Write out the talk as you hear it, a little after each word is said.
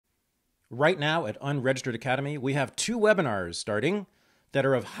Right now at Unregistered Academy, we have 2 webinars starting that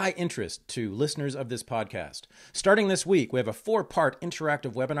are of high interest to listeners of this podcast. Starting this week, we have a 4-part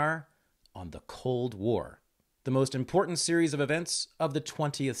interactive webinar on the Cold War, the most important series of events of the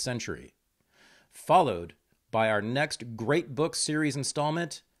 20th century, followed by our next great book series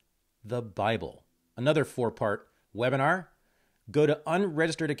installment, the Bible, another 4-part webinar. Go to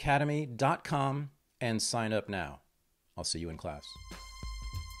unregisteredacademy.com and sign up now. I'll see you in class.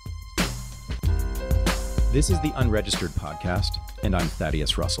 This is the Unregistered podcast, and I'm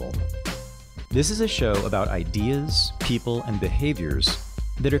Thaddeus Russell. This is a show about ideas, people, and behaviors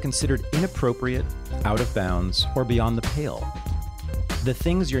that are considered inappropriate, out of bounds, or beyond the pale. The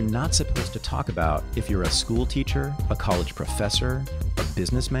things you're not supposed to talk about if you're a school teacher, a college professor, a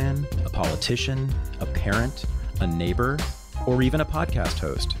businessman, a politician, a parent, a neighbor, or even a podcast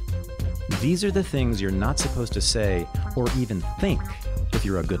host. These are the things you're not supposed to say or even think if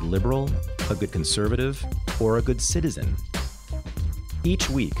you're a good liberal, a good conservative, or a good citizen. Each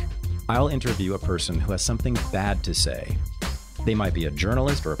week, I'll interview a person who has something bad to say. They might be a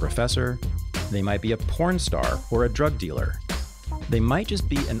journalist or a professor. They might be a porn star or a drug dealer. They might just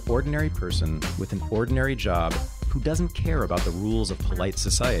be an ordinary person with an ordinary job who doesn't care about the rules of polite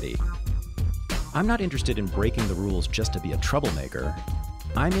society. I'm not interested in breaking the rules just to be a troublemaker.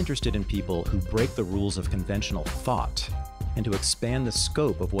 I'm interested in people who break the rules of conventional thought and to expand the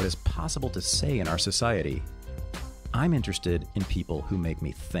scope of what is possible to say in our society. I'm interested in people who make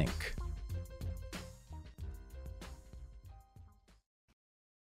me think.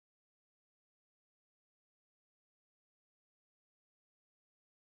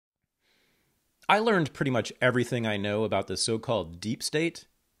 I learned pretty much everything I know about the so-called deep state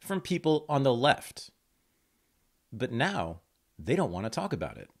from people on the left. But now, they don't want to talk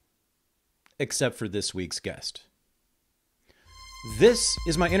about it. Except for this week's guest. This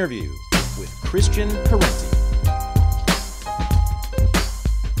is my interview with Christian Parenti.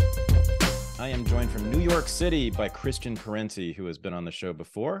 I am joined from New York City by Christian Parenti, who has been on the show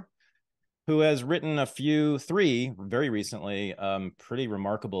before, who has written 3 very recently, pretty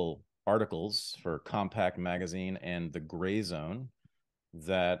remarkable articles for Compact Magazine and The Gray Zone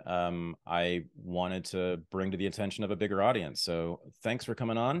that I wanted to bring to the attention of a bigger audience. So thanks for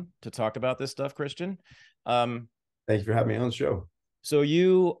coming on to talk about this stuff, Christian. Thank you for having me on the show. So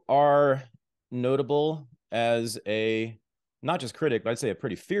you are notable as a, not just critic, but I'd say a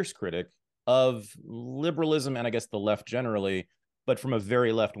pretty fierce critic of liberalism and I guess the left generally, but from a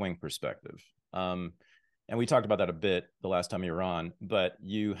very left-wing perspective. And we talked about that a bit the last time you were on, but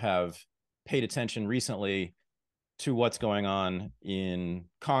you have paid attention recently to what's going on in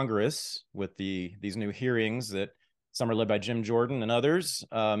Congress with these new hearings that some are led by Jim Jordan and others,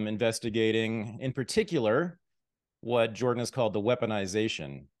 investigating in particular what Jordan has called the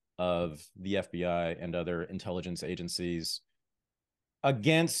weaponization of the FBI and other intelligence agencies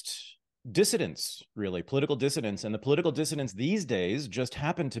against dissidents, really, political dissidents. And the political dissidents these days just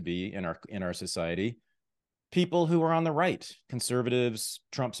happen to be in our society people who are on the right, conservatives,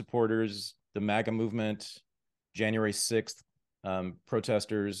 Trump supporters, the MAGA movement, January 6th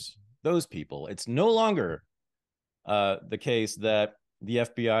protesters, those people. It's no longer the case that the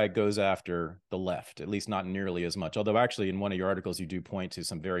FBI goes after the left, at least not nearly as much. Although actually in one of your articles, you do point to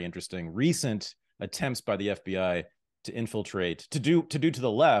some very interesting recent attempts by the FBI to infiltrate, to do to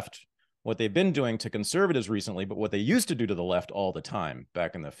the left what they've been doing to conservatives recently, but what they used to do to the left all the time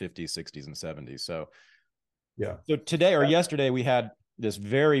back in the 50s, 60s, and 70s. So yeah. So today or yesterday, we had this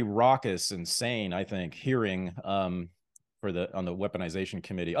very raucous, insane, I think, hearing on the weaponization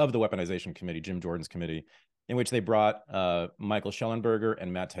committee, Jim Jordan's committee, in which they brought Michael Schellenberger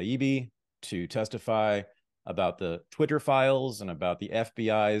and Matt Taibbi to testify about the Twitter files and about the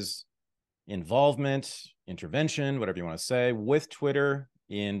FBI's involvement, intervention, whatever you want to say, with Twitter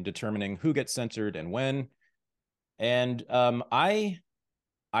in determining who gets censored and when. And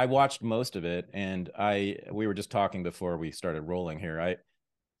I watched most of it, and we were just talking before we started rolling here.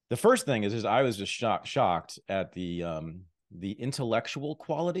 The first thing is I was just shocked at the intellectual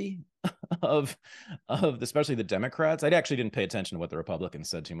quality of especially the Democrats. I actually didn't pay attention to what the Republicans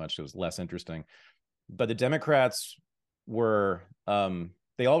said too much. It was less interesting. But the Democrats were,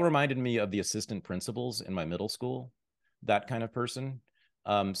 they all reminded me of the assistant principals in my middle school, that kind of person.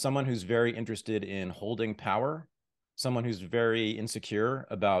 Someone who's very interested in holding power, someone who's very insecure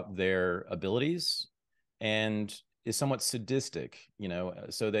about their abilities and is somewhat sadistic,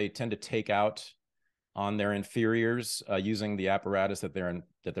 so they tend to take out on their inferiors using the apparatus that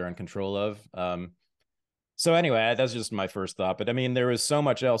they're in control of. So anyway, that's just my first thought. But I mean, there was so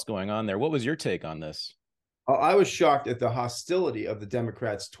much else going on there. What was your take on this? I was shocked at the hostility of the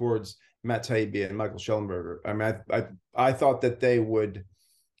Democrats towards Matt Taibbi and Michael Schellenberger. I mean, I thought that they would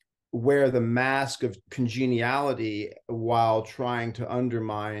wear the mask of congeniality while trying to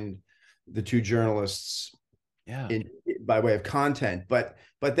undermine the two journalists by way of content, but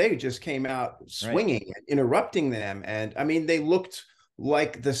they just came out swinging, right, interrupting them, and I mean, they looked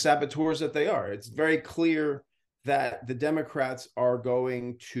like the saboteurs that they are. It's very clear that the Democrats are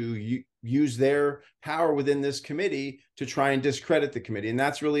going to use their power within this committee to try and discredit the committee, and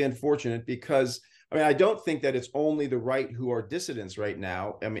that's really unfortunate because, I mean, I don't think that it's only the right who are dissidents right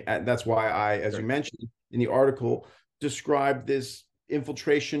now. I mean, that's why I, as you mentioned in the article, described this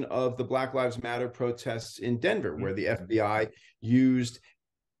infiltration of the Black Lives Matter protests in Denver, where the FBI used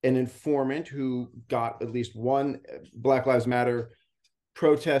an informant who got at least one Black Lives Matter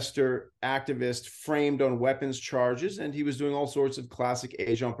protester activist framed on weapons charges, and he was doing all sorts of classic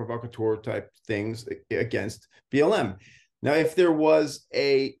agent provocateur type things against BLM. Now, if there was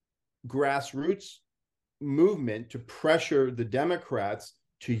a grassroots movement to pressure the Democrats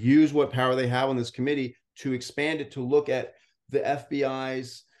to use what power they have on this committee to expand it to look at the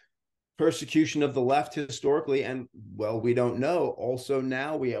FBI's persecution of the left historically, and well, we don't know. Also,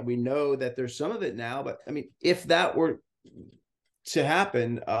 now we know that there's some of it now, but I mean, if that were to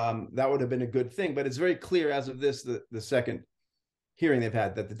happen, that would have been a good thing. But it's very clear as of this, the second hearing they've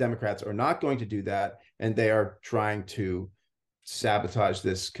had, that the Democrats are not going to do that, and they are trying to sabotage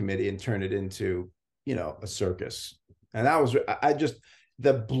this committee and turn it into, you know, a circus. And that was,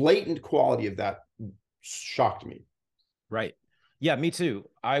 the blatant quality of that shocked me. Right. Yeah, me too.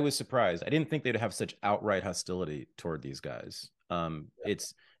 I was surprised. I didn't think they'd have such outright hostility toward these guys.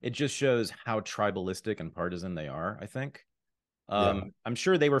 It just shows how tribalistic and partisan they are, I think. I'm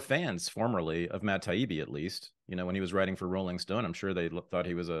sure they were fans formerly of Matt Taibbi, at least. You know, when he was writing for Rolling Stone, I'm sure they thought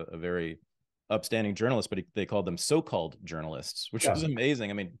he was a very upstanding journalist, but they called them so-called journalists, which was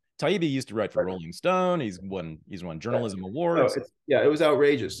amazing. I mean, Taibbi used to write for Rolling Stone. He's won journalism awards. It was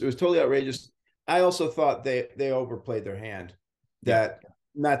outrageous. It was totally outrageous. I also thought they overplayed their hand. That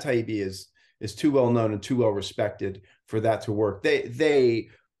Matt Taibbi is too well known and too well respected for that to work. The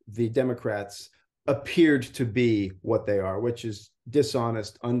Democrats appeared to be what they are, which is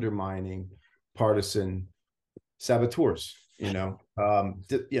dishonest, undermining, partisan saboteurs. You know,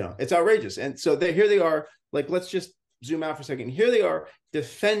 it's outrageous. And so here they are. Like, let's just zoom out for a second. Here they are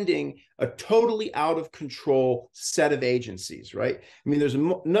defending a totally out of control set of agencies, right? I mean, there's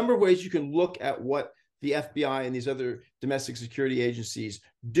a number of ways you can look at what the FBI and these other domestic security agencies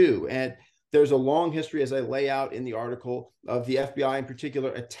do. And there's a long history, as I lay out in the article, of the FBI in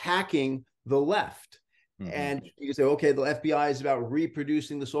particular attacking the left. And you can say, okay, the FBI is about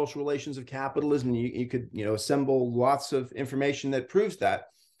reproducing the social relations of capitalism. You could, assemble lots of information that proves that.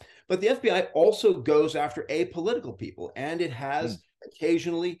 But the FBI also goes after apolitical people, and it has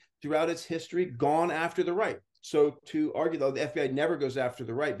occasionally throughout its history gone after the right. So to argue, though, the FBI never goes after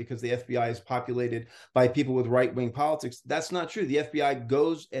the right because the FBI is populated by people with right-wing politics, that's not true. The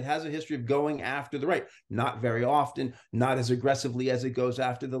FBI it has a history of going after the right, not very often, not as aggressively as it goes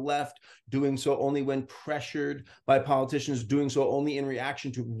after the left, doing so only when pressured by politicians, doing so only in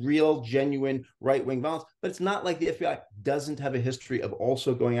reaction to real, genuine right-wing violence. But it's not like the FBI doesn't have a history of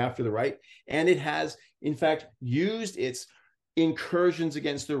also going after the right. And it has, in fact, used its incursions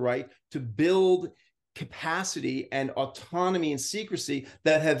against the right to build capacity and autonomy and secrecy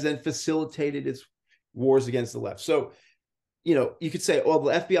that have then facilitated its wars against the left. So, you could say, oh,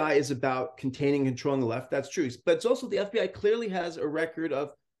 the FBI is about containing and controlling the left. That's true. But it's also, the FBI clearly has a record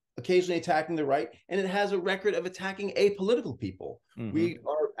of occasionally attacking the right, and it has a record of attacking apolitical people. We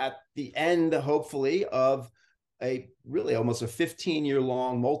are at the end, hopefully, of a really almost a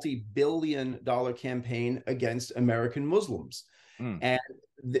 15-year-long, multi-billion-dollar campaign against American Muslims. And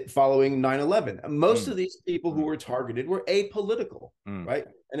following 9/11, most of these people who were targeted were apolitical, right?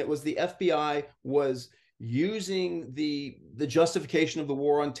 And it was the FBI was using the justification of the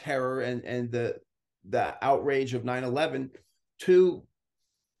war on terror and the outrage of 9/11 to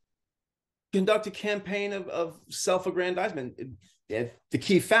conduct a campaign of self-aggrandizement. The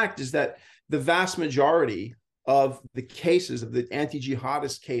key fact is that the vast majority of the cases, of the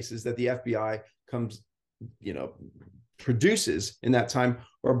anti-jihadist cases that the FBI produces in that time,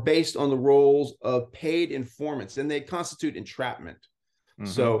 are based on the roles of paid informants, and they constitute entrapment.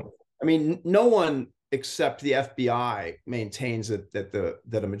 So, I mean, no one except the FBI maintains that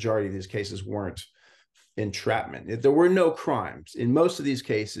a majority of these cases weren't entrapment. There were no crimes. In most of these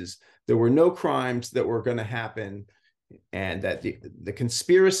cases, there were no crimes that were going to happen, and that the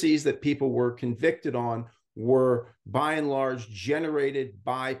conspiracies that people were convicted on were, by and large, generated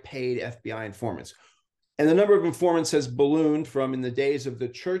by paid FBI informants. And the number of informants has ballooned from, in the days of the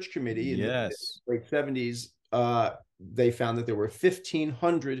Church Committee in the late 70s, they found that there were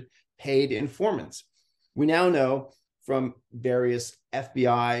 1,500 paid informants. We now know from various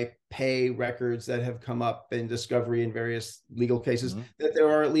FBI pay records that have come up in discovery in various legal cases that there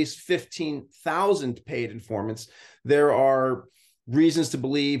are at least 15,000 paid informants. There are reasons to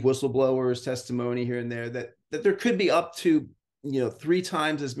believe, whistleblowers, testimony here and there, that there could be up to 3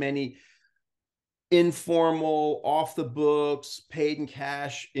 times as many informal, off the books, paid in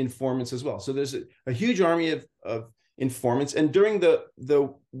cash informants as well. So there's a huge army of informants. And during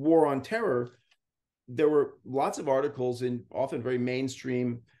the war on terror, there were lots of articles in often very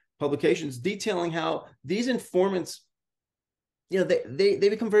mainstream publications detailing how these informants, they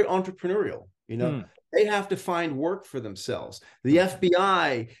become very entrepreneurial. They have to find work for themselves. The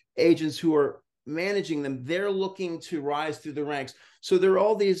FBI agents who are managing them, they're looking to rise through the ranks. So there are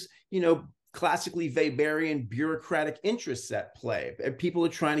all these, classically Weberian bureaucratic interests at play. People are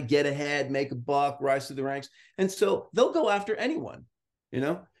trying to get ahead, make a buck, rise through the ranks. And so they'll go after anyone,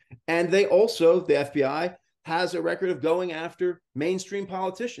 And they also, the FBI has a record of going after mainstream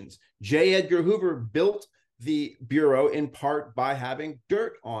politicians. J. Edgar Hoover built the Bureau in part by having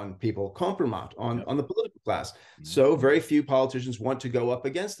dirt on people, compromat on the political class. So very few politicians want to go up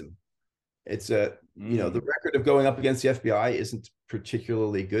against him. It's the record of going up against the FBI isn't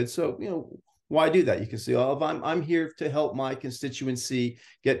particularly good. So, why do that? You can say, oh, if I'm here to help my constituency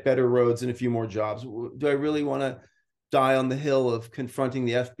get better roads and a few more jobs. Do I really want to die on the hill of confronting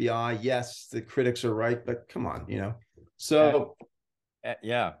the FBI? Yes, the critics are right, but come on, So,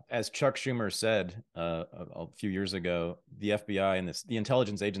 yeah, as Chuck Schumer said a few years ago, the FBI and the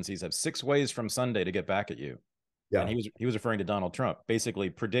intelligence agencies have 6 ways from Sunday to get back at you. Yeah. And he was referring to Donald Trump, basically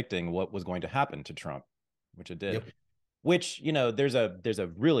predicting what was going to happen to Trump, which it did. Yep. Which, there's a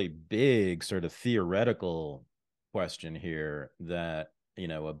really big sort of theoretical question here that,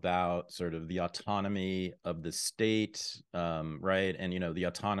 about sort of the autonomy of the state, right? And, the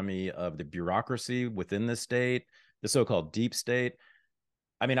autonomy of the bureaucracy within the state, the so-called deep state.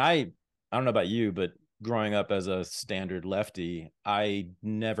 I mean, I don't know about you, but growing up as a standard lefty, I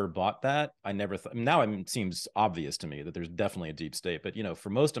never bought that. I never thought. Now it seems obvious to me that there's definitely a deep state, but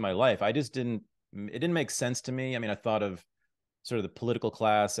for most of my life, I just didn't. It didn't make sense to me. I mean, I thought of sort of the political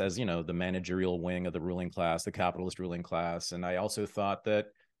class as the managerial wing of the ruling class, the capitalist ruling class, and I also thought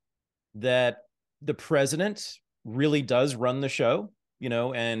that the president really does run the show.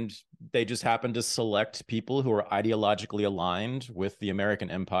 And they just happen to select people who are ideologically aligned with the American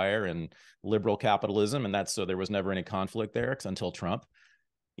empire and liberal capitalism. And so there was never any conflict there until Trump,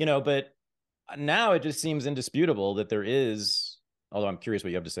 but now it just seems indisputable that there is, although I'm curious what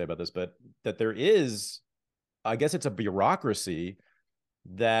you have to say about this, but that there is, I guess it's a bureaucracy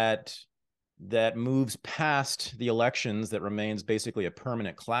that moves past the elections, that remains basically a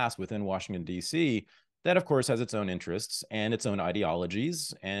permanent class within Washington, D.C., that, of course, has its own interests and its own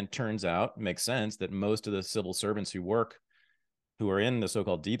ideologies, and turns out, makes sense, that most of the civil servants who are in the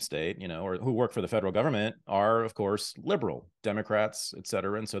so-called deep state, or who work for the federal government are, of course, liberal, Democrats, et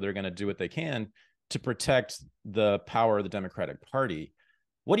cetera. And so they're going to do what they can to protect the power of the Democratic Party.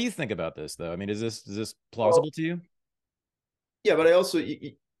 What do you think about this, though? I mean, is this plausible to you? Yeah, but I also,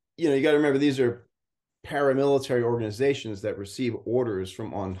 you got to remember, these are paramilitary organizations that receive orders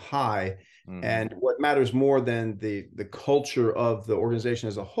from on high. And what matters more than the culture of the organization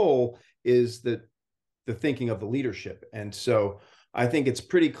as a whole is the thinking of the leadership. And so I think it's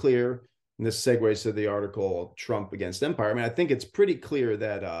pretty clear, and this segues to the article Trump Against Empire. I mean, I think it's pretty clear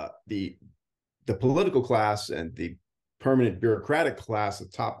that the political class and the permanent bureaucratic class, the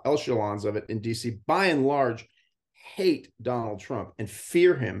top echelons of it in DC, by and large, hate Donald Trump and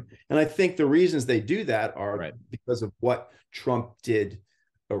fear him. And I think the reasons they do that are because of what Trump did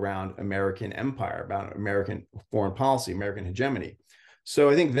around American empire, about American foreign policy, American hegemony. So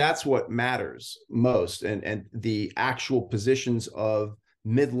I think that's what matters most. And the actual positions of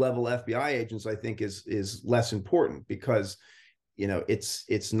mid-level FBI agents, I think, is less important, because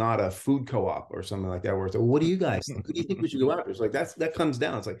it's not a food co-op or something like that where it's like, what do you guys think? Who do you think we should go after? It's like that comes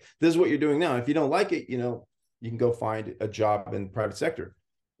down. It's like, this is what you're doing now. If you don't like it, you can go find a job in the private sector.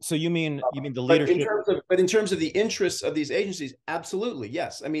 So you mean the leadership? But in terms of the interests of these agencies, absolutely,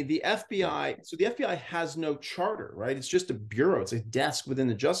 yes. I mean, the FBI, so the FBI has no charter, right? It's just a bureau. It's a desk within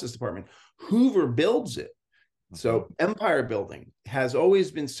the Justice Department. Hoover builds it. So empire building has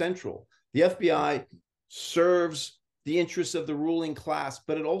always been central. The FBI serves the interests of the ruling class,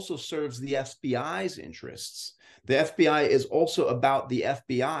 but it also serves the FBI's interests. The FBI is also about the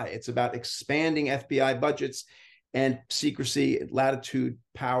FBI. It's about expanding FBI budgets and secrecy, latitude,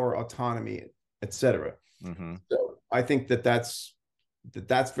 power, autonomy, etc. Mm-hmm. So I think that's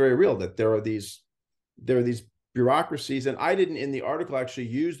very real, that there are these bureaucracies. And I didn't in the article actually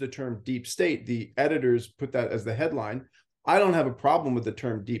use the term deep state. The editors put that as the headline. I don't have a problem with the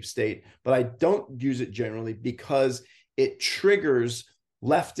term deep state, but I don't use it generally because it triggers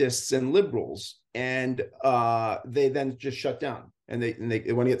leftists and liberals, and they then just shut down, and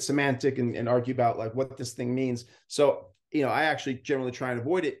they want to get semantic and argue about like what this thing means. So, I actually generally try and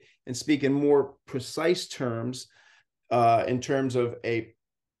avoid it and speak in more precise terms, in terms of a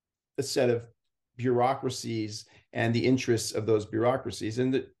set of bureaucracies and the interests of those bureaucracies.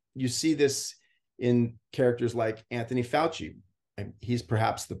 And you see this in characters like Anthony Fauci. And he's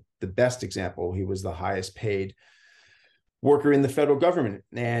perhaps the best example. He was the highest paid worker in the federal government.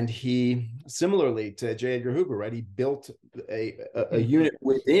 And he, similarly to J. Edgar Hoover, right, he built a unit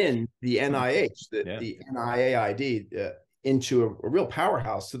within the NIH, the NIAID, into a real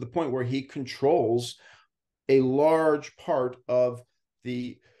powerhouse, to the point where he controls a large part of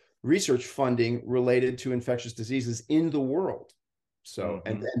the research funding related to infectious diseases in the world. So,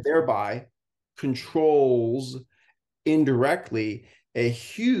 and thereby controls indirectly a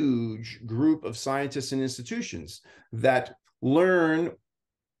huge group of scientists and institutions that learn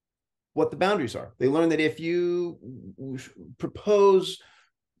what the boundaries are. They learn that if you propose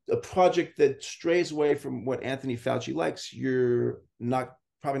a project that strays away from what Anthony Fauci likes, you're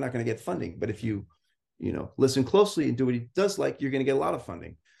probably not going to get funding. But if you listen closely and do what he does like, you're going to get a lot of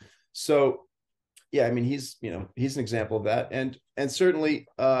funding. So, yeah, I mean, he's an example of that, and certainly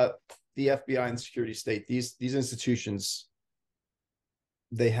the FBI and security state, these institutions,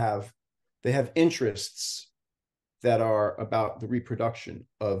 they have interests that are about the reproduction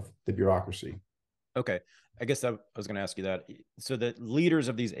of the bureaucracy. Okay, I guess I was going to ask you that. So the leaders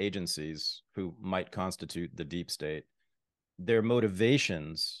of these agencies, who might constitute the deep state, their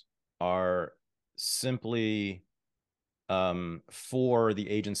motivations are simply for the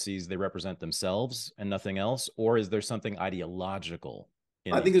agencies they represent themselves and nothing else, or is there something ideological?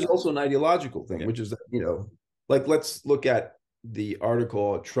 I think there's also an ideological thing, which is that, like, let's look at the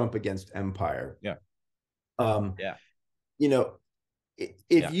article Trump Against Empire. Yeah.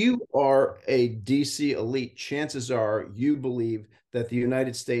 If you are a DC elite, chances are you believe that the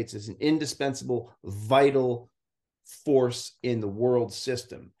United States is an indispensable, vital force in the world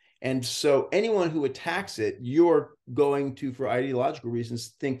system. And so anyone who attacks it, you're going to, for ideological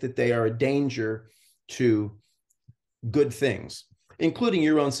reasons, think that they are a danger to good things, including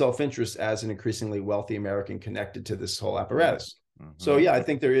your own self-interest as an increasingly wealthy American connected to this whole apparatus. Mm-hmm. So, yeah, I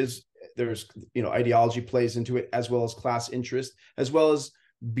think there's ideology plays into it, as well as class interest, as well as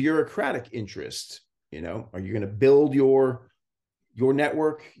bureaucratic interest. Are you going to build your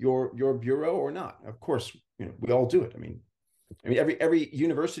network, your bureau, or not? Of course, we all do it. I mean, every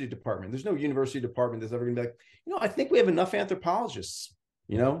university department, there's no university department that's ever going to be like, I think we have enough anthropologists.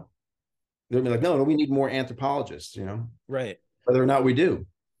 They'll be like, no, we need more anthropologists. Right. Whether or not we do.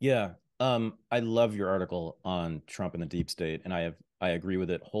 Yeah. I love your article on Trump and the deep state, and I agree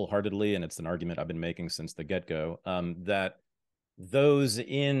with it wholeheartedly, and it's an argument I've been making since the get-go, that those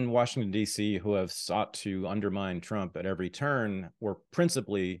in Washington, D.C. who have sought to undermine Trump at every turn were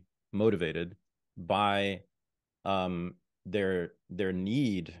principally motivated by their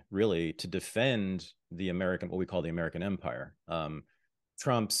need, really, to defend what we call the American empire.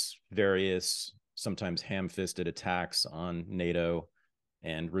 Trump's various, sometimes ham-fisted attacks on NATO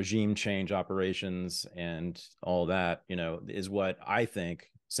and regime change operations and all that, is what I think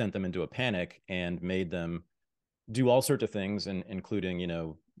sent them into a panic and made them do all sorts of things, including,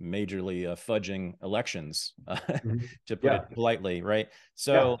 majorly fudging elections, to put it politely, right?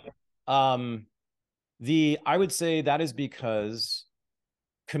 So I would say that is because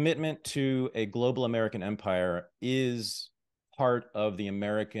commitment to a global American empire is part of the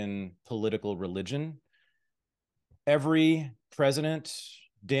American political religion. Every president,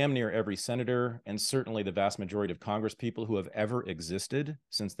 damn near every senator, and certainly the vast majority of Congress people who have ever existed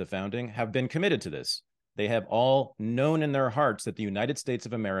since the founding have been committed to this. They have all known in their hearts that the United States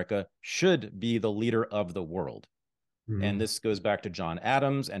of America should be the leader of the world. Mm-hmm. And this goes back to John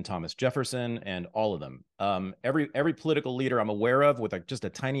Adams and Thomas Jefferson and all of them. Every political leader I'm aware of, with just a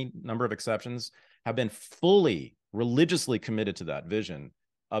tiny number of exceptions, have been fully religiously committed to that vision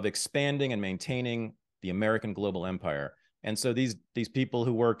of expanding and maintaining the American global empire. And so these people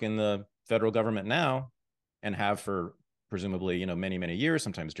who work in the federal government now, and have for presumably many, many years,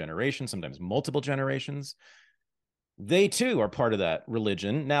 sometimes generations, sometimes multiple generations, they too are part of that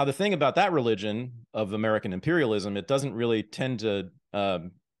religion. Now, the thing about that religion of American imperialism, it doesn't really tend to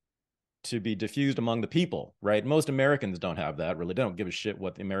to be diffused among the people, right? Most Americans don't have that, really. They don't give a shit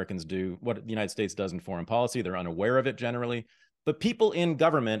what the Americans do, what the United States does in foreign policy. They're unaware of it generally. But people in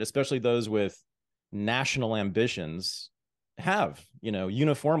government, especially those with national ambitions, have,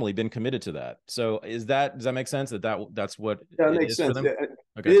 uniformly been committed to that. So does that make sense? That's what That it makes is for sense. them?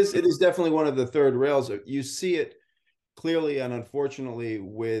 Okay. It is definitely one of the third rails. You see it clearly and unfortunately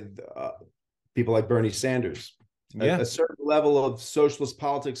with people like Bernie Sanders. Yeah. A certain level of socialist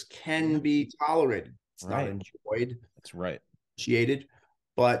politics can be tolerated. It's not enjoyed. That's right. Appreciated.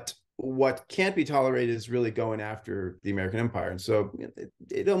 But what can't be tolerated is really going after the American empire. And so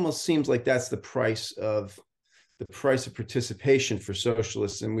it almost seems like that's the price of participation for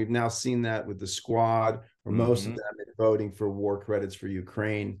socialists. And we've now seen that with the Squad, or most of them voting for war credits for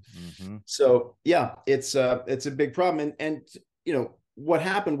Ukraine. So yeah, it's a big problem. And what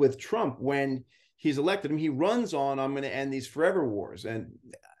happened with Trump when he's elected him, he runs on, I'm going to end these forever wars. And,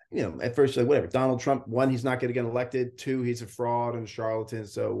 at first, like, whatever, Donald Trump, one, he's not going to get elected. Two, he's a fraud and a charlatan.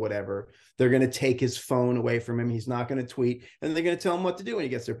 So whatever, they're going to take his phone away from him. He's not going to tweet, and they're going to tell him what to do when he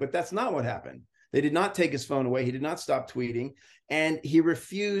gets there. But that's not what happened. They did not take his phone away. He did not stop tweeting. And he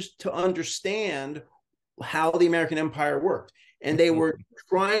refused to understand how the American empire worked. And they were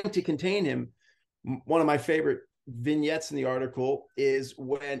trying to contain him. One of my favorite vignettes in the article is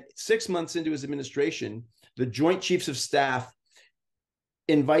when 6 months into his administration, the Joint Chiefs of Staff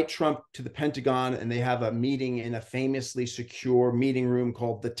invite Trump to the Pentagon, and they have a meeting in a famously secure meeting room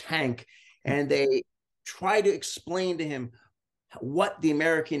called the Tank. And they try to explain to him what the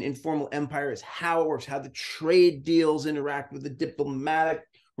American informal empire is, how it works, how the trade deals interact with the diplomatic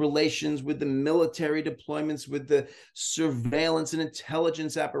relations, with the military deployments, with the surveillance and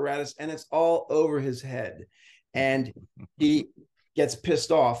intelligence apparatus, and it's all over his head. And he gets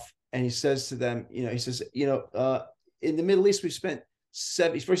pissed off, and he says to them, in the Middle East, we've spent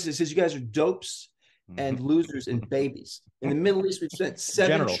first he says, you guys are dopes and losers and babies. In the Middle East, we've spent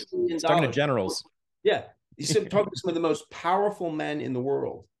 $7 trillion. Talking to generals. Yeah. He's talking to some of the most powerful men in the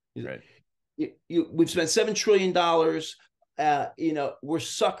world. Right. We've spent $7 trillion. We're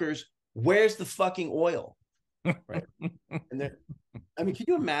suckers. Where's the fucking oil? Right. And can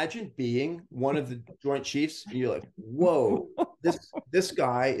you imagine being one of the Joint Chiefs? And you're like, whoa, this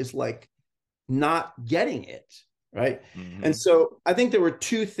guy is like not getting it. Right. And so I think there were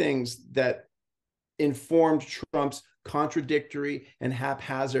two things that informed Trump's contradictory and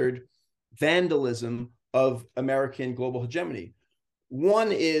haphazard vandalism of American global hegemony.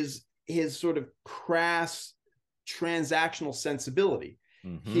 One is his sort of crass transactional sensibility.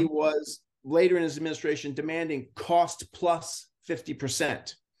 He was later in his administration demanding cost plus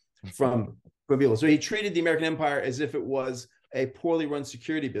 50% from people. So he treated the American empire as if it was a poorly run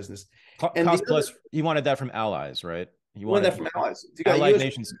security business. And cost plus, you wanted that from allies, right? You wanted that from allies. Allied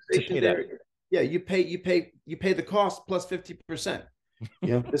nations to pay that. Yeah, you pay the cost plus 50%.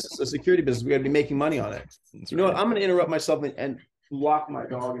 This is a security business. We got to be making money on it. That's what? I'm going to interrupt myself and lock my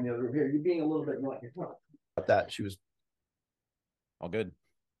dog in the other room. Here, you're being a little bit like about that. She was all good.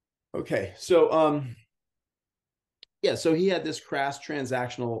 Okay, so so he had this crass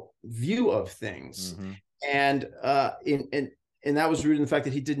transactional view of things, and that was rooted in the fact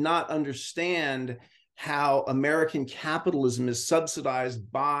that he did not understand how American capitalism is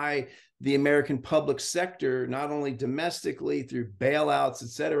subsidized by the American public sector, not only domestically through bailouts, et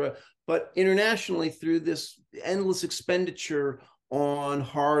cetera, but internationally through this endless expenditure on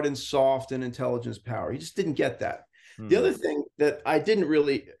hard and soft and intelligence power. He just didn't get that. The other thing that I didn't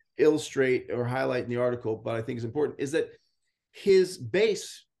really illustrate or highlight in the article, but I think is important, is that his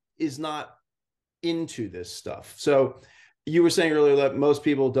base is not into this stuff. So you were saying earlier that most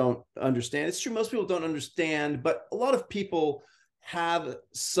people don't understand. It's true, most people don't understand, but a lot of people have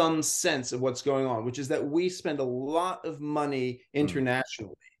some sense of what's going on, which is that we spend a lot of money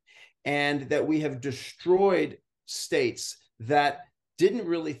internationally, and that we have destroyed states that didn't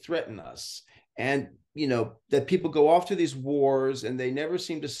really threaten us. And, that people go off to these wars and they never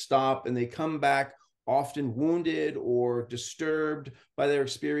seem to stop, and they come back often wounded or disturbed by their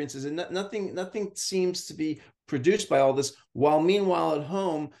experiences. And nothing seems to be produced by all this, while meanwhile at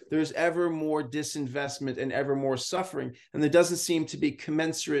home, there's ever more disinvestment and ever more suffering. And there doesn't seem to be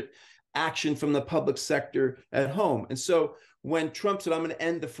commensurate action from the public sector at home. And so when Trump said, I'm going to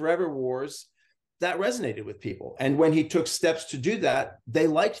end the forever wars, that resonated with people. And when he took steps to do that, they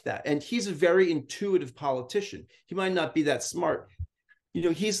liked that. And he's a very intuitive politician. He might not be that smart.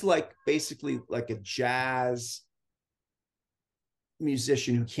 He's like basically like a jazz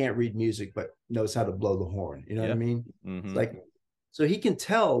musician who can't read music, but knows how to blow the horn. You know what I mean? It's like, so he can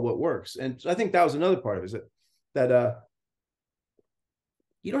tell what works. And I think that was another part of it, is that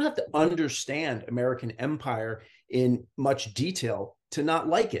you don't have to understand American empire in much detail to not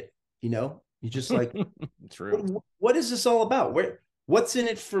like it. You just like, True. what is this all about? What's in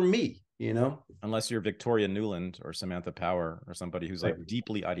it for me? Unless you're Victoria Nuland or Samantha Power or somebody who's like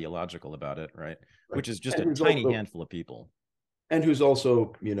deeply ideological about it, right? Which is just a tiny handful of people. And who's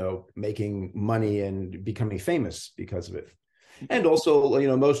also, making money and becoming famous because of it. And also,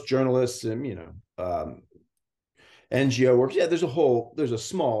 most journalists and, NGO work. Yeah, there's a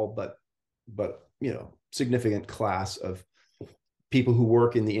small but significant class of people who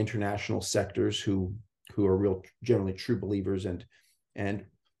work in the international sectors who are real, generally true believers and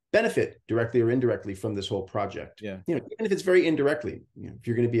benefit directly or indirectly from this whole project. Yeah. Even if it's very indirectly, if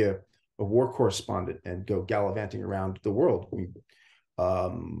you're going to be a war correspondent and go gallivanting around the world,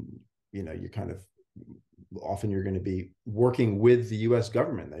 you're kind of often you're going to be working with the U.S.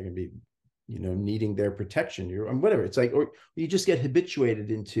 government. They're going to be, needing their protection. Whatever. It's like, or you just get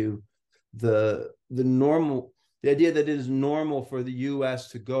habituated into the idea that it is normal for the U.S.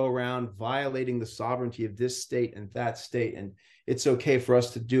 to go around violating the sovereignty of this state and that state, and it's okay for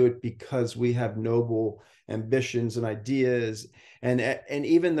us to do it because we have noble ambitions and ideas. And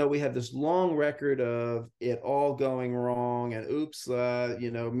even though we have this long record of it all going wrong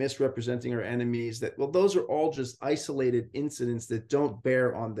and misrepresenting our enemies, those are all just isolated incidents that don't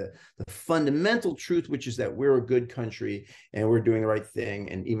bear on the fundamental truth, which is that we're a good country and we're doing the right thing.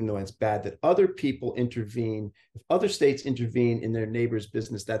 And even though it's bad that other people intervene, if other states intervene in their neighbor's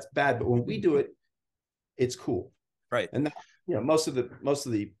business, that's bad. But when we do it, it's cool. Right. And that, most of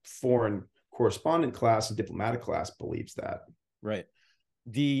the foreign correspondent class and diplomatic class believes that. Right.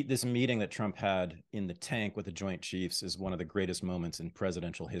 This meeting that Trump had in the tank with the Joint Chiefs is one of the greatest moments in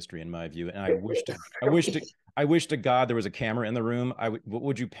presidential history, in my view. And I wish to God there was a camera in the room. What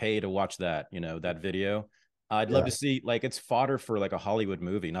would you pay to watch that? That video. I'd love to see, like, it's fodder for like a Hollywood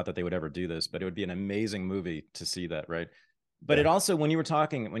movie. Not that they would ever do this, but it would be an amazing movie to see that. Right. But it also, when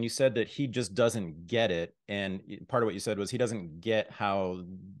you said that he just doesn't get it, and part of what you said was he doesn't get how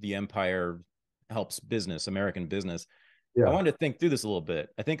the empire helps business, American business. Yeah. I wanted to think through this a little bit.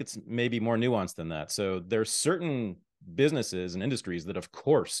 I think it's maybe more nuanced than that. So there's certain businesses and industries that, of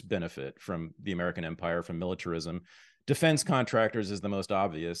course, benefit from the American empire, from militarism. Defense contractors is the most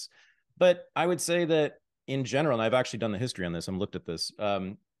obvious. But I would say that in general, and I've actually done the history on this, I've looked at this,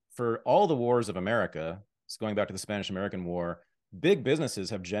 for all the wars of America, going back to the Spanish-American War, big businesses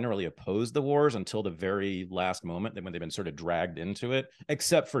have generally opposed the wars until the very last moment, when they've been sort of dragged into it,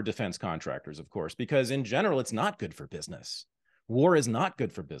 except for defense contractors, of course, because in general, it's not good for business. War is not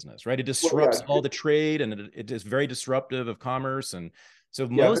good for business, right? It disrupts all the trade, and it is very disruptive of commerce. And so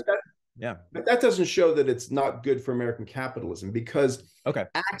but that doesn't show that it's not good for American capitalism, because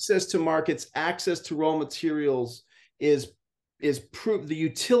access to markets, access to raw materials is proved. The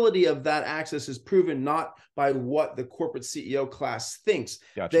utility of that access is proven not by what the corporate CEO class thinks.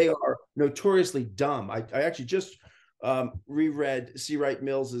 Gotcha. They are notoriously dumb. I actually just reread C. Wright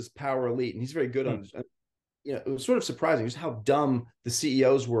Mills's Power Elite, and he's very good on this. It was sort of surprising just how dumb the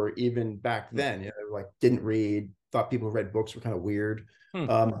CEOs were even back then. Like, didn't read, thought people who read books were kind of weird.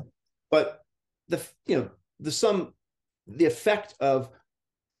 But the effect of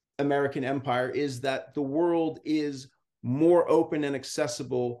American empire is that the world is more open and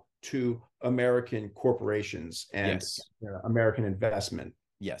accessible to American corporations and American investment.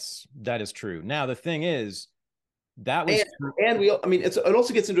 Yes, that is true. Now, the thing is, that was it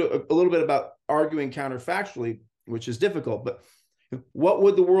also gets into a little bit about arguing counterfactually, which is difficult. But what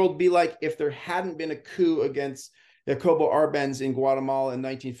would the world be like if there hadn't been a coup against Jacobo Arbenz in Guatemala in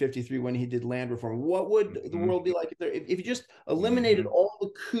 1953 when he did land reform? What would the world be like if you just eliminated all the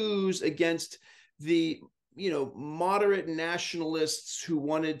coups against the moderate nationalists who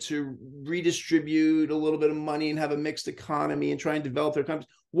wanted to redistribute a little bit of money and have a mixed economy and try and develop their countries?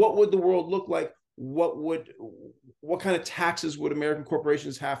 What would the world look like? What kind of taxes would American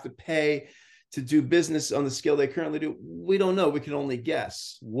corporations have to pay to do business on the scale they currently do? We don't know. We can only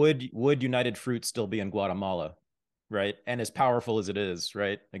guess. Would United Fruit still be in Guatemala, right? And as powerful as it is,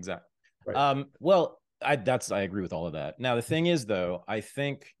 right? Exactly. Right. I agree with all of that. Now, the thing is, though, I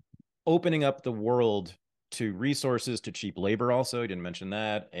think opening up the world to resources, to cheap labor, also, you didn't mention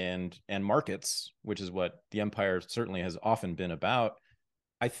that, and markets, which is what the empire certainly has often been about.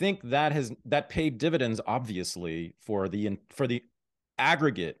 I think that paid dividends, obviously, for the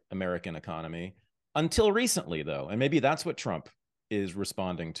aggregate American economy until recently, though. And maybe that's what Trump is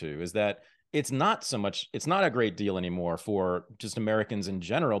responding to, is that it's not a great deal anymore for just Americans in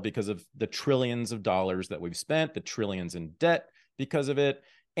general, because of the trillions of dollars that we've spent, the trillions in debt because of it.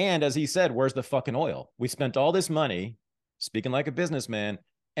 And as he said, where's the fucking oil? We spent all this money, speaking like a businessman,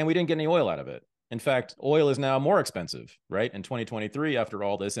 and we didn't get any oil out of it. In fact, oil is now more expensive, right? In 2023, after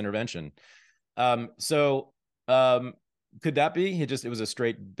all this intervention. So could that be it was a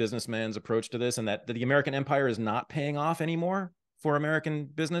straight businessman's approach to this, and that the American empire is not paying off anymore for American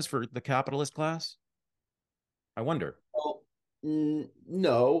business, for the capitalist class? I wonder. Well,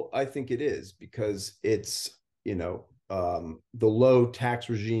 no, I think it is, because it's, the low tax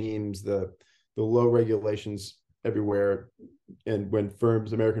regimes, the low regulations everywhere, and when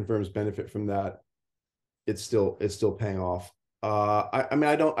American firms benefit from that, it's still paying off. I mean,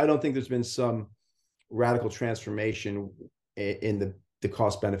 I don't think there's been some radical transformation in the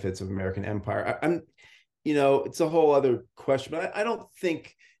cost benefits of American empire. It's a whole other question, but I don't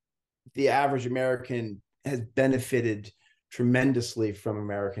think the average American has benefited tremendously from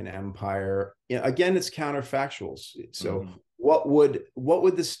American empire. Again, it's counterfactuals. So what would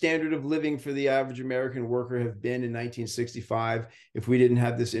the standard of living for the average American worker have been in 1965 if we didn't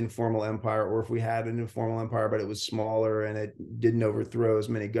have this informal empire, or if we had an informal empire but it was smaller and it didn't overthrow as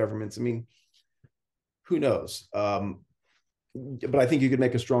many governments? I mean, who knows? But I think you could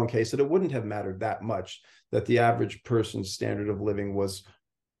make a strong case that it wouldn't have mattered that much, that the average person's standard of living was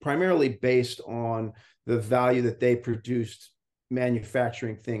primarily based on the value that they produced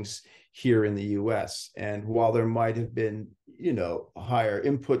manufacturing things here in the US. And while there might have been, higher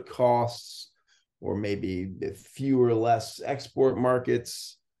input costs, or maybe fewer, less export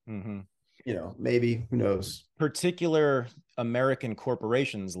markets, maybe, who knows? Particular American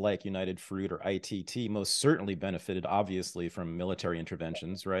corporations like United Fruit or ITT most certainly benefited, obviously, from military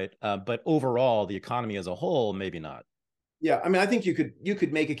interventions, right? But overall, the economy as a whole, maybe not. Yeah, I mean, I think you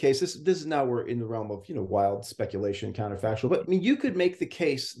could make a case. This is now, we're in the realm of wild speculation, counterfactual. But I mean, you could make the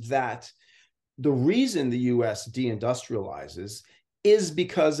case that the reason the U.S. deindustrializes is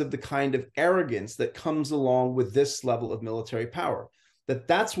because of the kind of arrogance that comes along with this level of military power.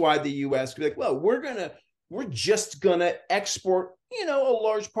 That's why the U.S. could be like, well, we're just gonna export, a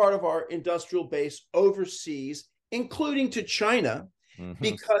large part of our industrial base overseas, including to China,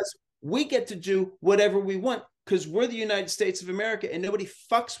 because we get to do whatever we want, because we're the United States of America and nobody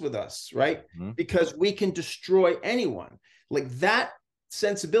fucks with us, right? Because we can destroy anyone. Like, that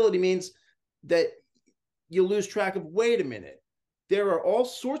sensibility means that you lose track of, wait a minute, there are all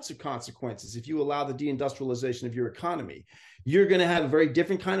sorts of consequences if you allow the deindustrialization of your economy. You're going to have a very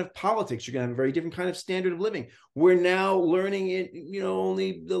different kind of politics. You're going to have a very different kind of standard of living. We're now learning in,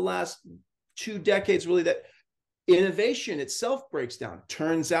 only the last 2 decades, really, that innovation itself breaks down.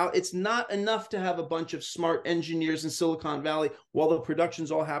 Turns out it's not enough to have a bunch of smart engineers in Silicon Valley while the production's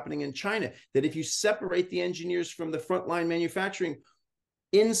all happening in China. That if you separate the engineers from the frontline manufacturing,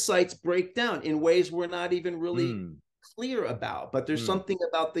 insights break down in ways we're not even really clear about. But there's something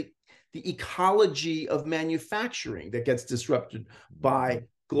about the ecology of manufacturing that gets disrupted by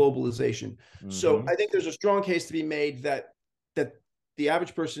globalization. So I think there's a strong case to be made that the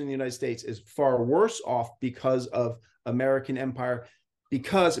average person in the United States is far worse off because of American empire,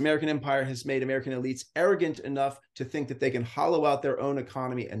 because American empire has made American elites arrogant enough to think that they can hollow out their own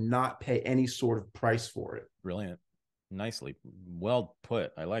economy and not pay any sort of price for it. Brilliant. Nicely well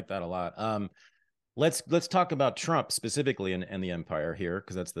put. I like that a lot. Let's talk about Trump specifically and the empire here,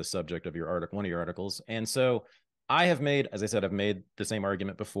 because that's the subject of your article, one of your articles. And so I have made, as I said, I've made the same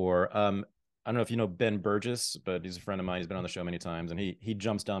argument before. I don't know if you know Ben Burgis, but he's a friend of mine. He's been on the show many times, and he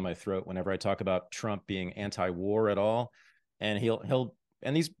jumps down my throat whenever I talk about Trump being anti-war at all. And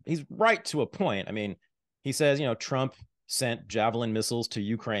he's right to a point. I mean, he says, Trump sent Javelin missiles to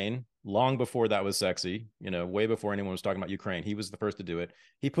Ukraine long before that was sexy, way before anyone was talking about Ukraine. He was the first to do it.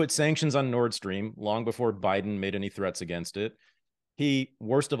 He put sanctions on Nord Stream long before Biden made any threats against it. He,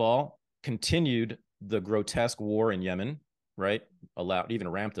 worst of all, continued the grotesque war in Yemen, right? Even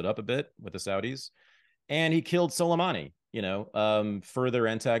ramped it up a bit with the Saudis. And he killed Soleimani, further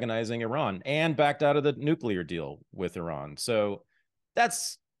antagonizing Iran, and backed out of the nuclear deal with Iran. So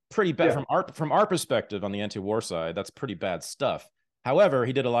that's pretty bad. Yeah. From our perspective on the anti-war side, that's pretty bad stuff. However,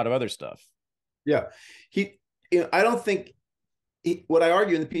 he did a lot of other stuff. Yeah. I don't think, what I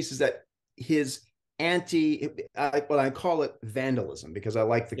argue in the piece is that his what I call it vandalism, because I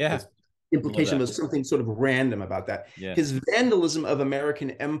like the implication of something sort of random about that. Yeah. His vandalism of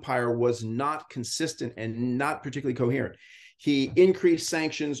American empire was not consistent and not particularly coherent. He increased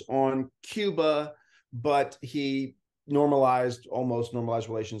sanctions on Cuba, but he almost normalized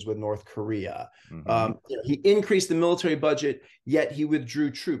relations with North Korea. He increased the military budget, yet he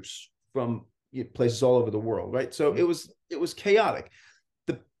withdrew troops from places all over the world, right? So it was chaotic.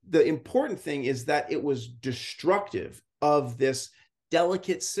 The important thing is that it was destructive of this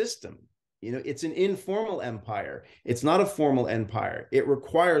delicate system You know, it's an informal empire. It's not a formal empire. It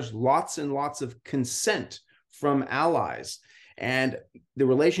requires lots and lots of consent from allies. And the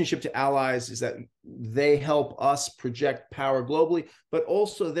relationship to allies is that they help us project power globally, but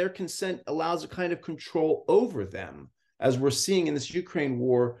also their consent allows a kind of control over them, as we're seeing in this Ukraine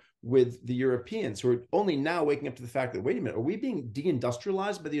war with the Europeans, who are only now waking up to the fact that, wait a minute, are we being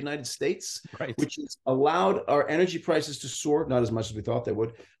deindustrialized by the United States, Right. which has allowed our energy prices to soar, not as much as we thought they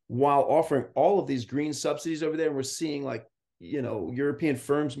would, while offering all of these green subsidies over there. And we're seeing, like, you know, European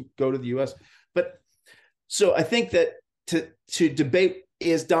firms go to the US. But so I think that to debate,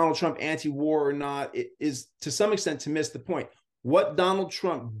 is Donald Trump anti-war or not, it is to some extent to miss the point. What Donald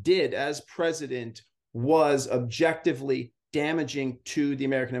Trump did as president was objectively damaging to the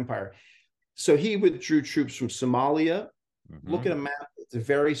American empire. So he withdrew troops from Somalia. Look at a map. It's a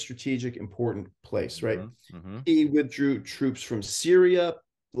very strategic, important place, right? He withdrew troops from Syria.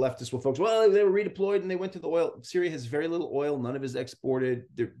 Leftists will focus, well, they were redeployed and they went to the oil. Syria has very little oil. None of it is exported.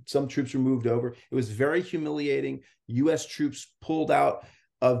 Some troops were moved over. It was very humiliating. U.S. troops pulled out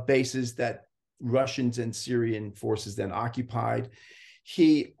of bases that Russians and Syrian forces then occupied.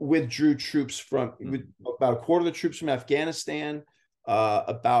 He withdrew troops from about a quarter of the troops from Afghanistan,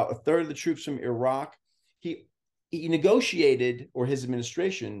 about a third of the troops from Iraq. He negotiated, or his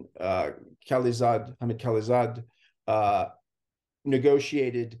administration, Hamid Khalilzad,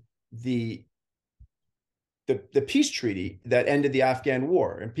 negotiated the peace treaty that ended the Afghan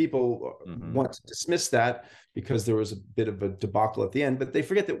war. And people want to dismiss that because there was a bit of a debacle at the end, but they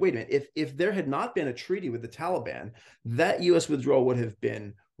forget that, wait a minute, if there had not been a treaty with the Taliban, that U.S. withdrawal would have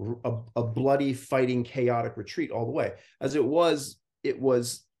been a bloody, fighting, chaotic retreat all the way. As it was, you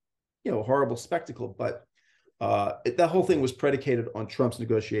know, a horrible spectacle, but that whole thing was predicated on Trump's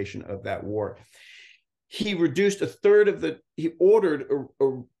negotiation of that war. He reduced he ordered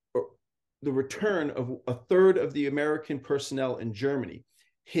the return of a third of the American personnel in Germany.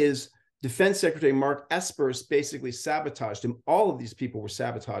 His defense secretary, Mark Espers, basically sabotaged him. All of these people were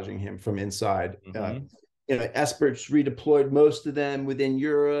sabotaging him from inside. You know, Espers redeployed most of them within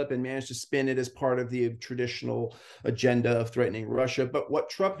Europe and managed to spin it as part of the traditional agenda of threatening Russia. But what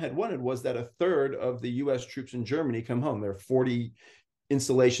Trump had wanted was that a third of the U.S. troops in Germany come home. There are 40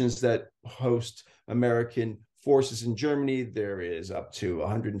 installations that host American forces in Germany. There is up to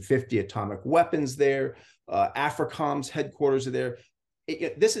 150 atomic weapons there. AFRICOM's headquarters are there.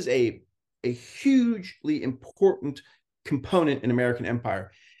 This is a hugely important component in American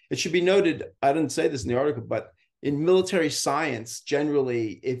empire. It should be noted, I didn't say this in the article, but in military science,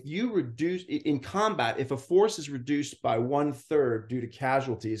 generally, if you reduce in combat, if a force is reduced by 1/3 due to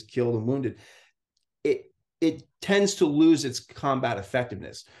casualties, killed and wounded, it tends to lose its combat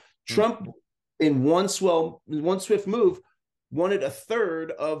effectiveness. Trump, in one swift move, wanted a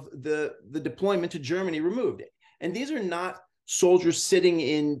third of the deployment to Germany removed. And these are not soldiers sitting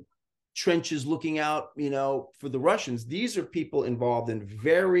in trenches looking out, you know, for the Russians. These are people involved in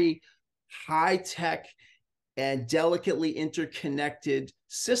very high-tech and delicately interconnected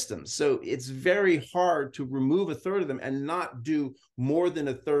systems. So it's very hard to remove a third of them and not do more than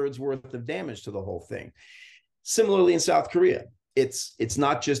a third's worth of damage to the whole thing. Similarly, in South Korea, it's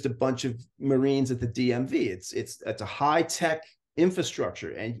not just a bunch of Marines at the DMV. It's a high-tech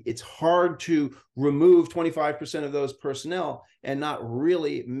infrastructure, and it's hard to remove 25% of those personnel and not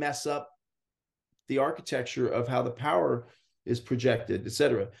really mess up the architecture of how the power is projected, et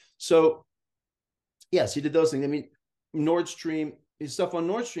cetera. So yes, he did those things. I mean, Nord Stream, his stuff on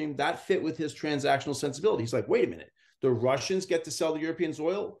Nord Stream, that fit with his transactional sensibility. He's like, wait a minute, the Russians get to sell the Europeans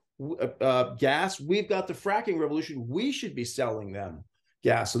oil, gas. We've got the fracking revolution. We should be selling them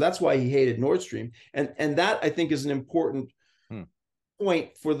gas. So that's why he hated Nord Stream. And that, I think, is an important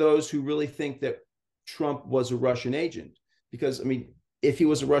point for those who really think that Trump was a Russian agent. Because, I mean, if he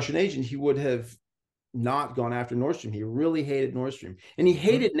was a Russian agent, he would have not gone after Nord Stream. He really hated Nord Stream. And he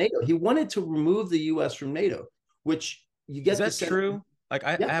hated NATO. He wanted to remove the U.S. from NATO, which you get. Is that true? Like,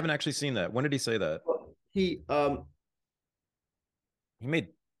 I haven't actually seen that. When did he say that? He made...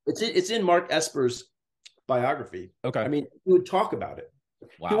 It's in Mark Esper's biography. Okay. I mean, he would talk about it.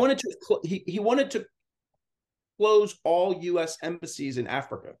 Wow. He wanted to close all U.S. embassies in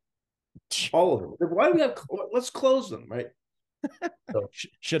Africa. All of them. Why do we have? Let's close them, right? So,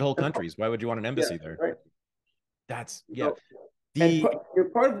 shithole countries. Why would you want an embassy there? Right. That's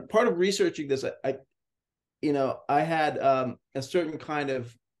part of researching this. I had a certain kind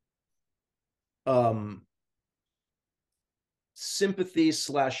of sympathy /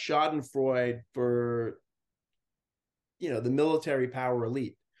 Schadenfreude for the military power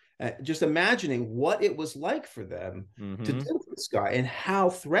elite. Just imagining what it was like for them to deal with this guy and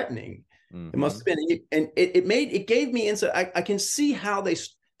how threatening It must have been, and it gave me insight. I can see how they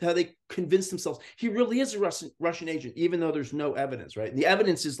convinced themselves he really is a Russian agent, even though there's no evidence, right? And the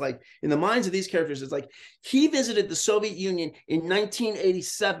evidence is like, in the minds of these characters, it's like he visited the Soviet Union in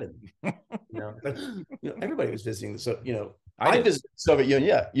 1987. Everybody was visiting I visited the Soviet Union.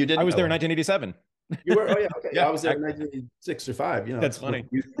 Yeah, you did. I was there in 1987. You were? Oh yeah, okay. Yeah, I was there in 1986 or 5. That's funny.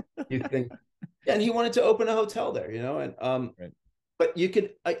 You think, yeah, and he wanted to open a hotel there, and right. But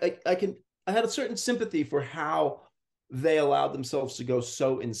I had a certain sympathy for how they allowed themselves to go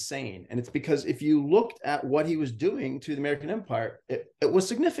so insane. And it's because if you looked at what he was doing to the American empire, it was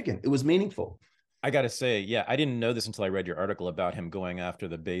significant. It was meaningful. I got to say, yeah, I didn't know this until I read your article about him going after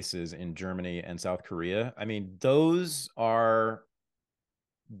the bases in Germany and South Korea. I mean, those are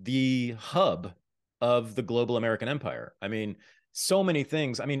the hub of the global American empire. I mean, so many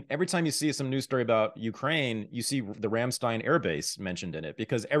things. I mean, every time you see some news story about Ukraine, you see the Ramstein Air Base mentioned in it,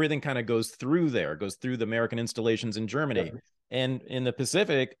 because everything kind of goes through there, goes through the American installations in Germany. Yeah. And in the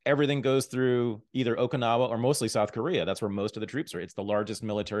Pacific, everything goes through either Okinawa or mostly South Korea. That's where most of the troops are. It's the largest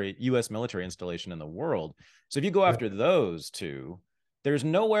U.S. military installation in the world. So if you go after those two, there's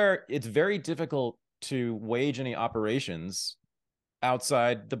nowhere, it's very difficult to wage any operations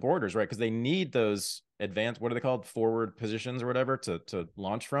outside the borders, right? Because they need those advanced, what are they called, forward positions or whatever, to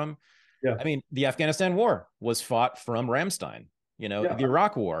launch from. Yeah. I mean, the Afghanistan war was fought from Ramstein. The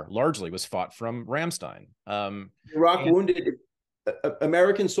Iraq war largely was fought from Ramstein. Wounded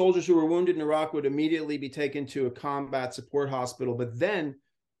American soldiers who were wounded in Iraq would immediately be taken to a combat support hospital, but then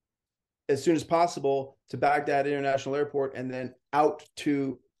as soon as possible to Baghdad International Airport, and then out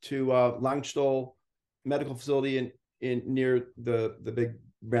to Langstol medical facility in near the big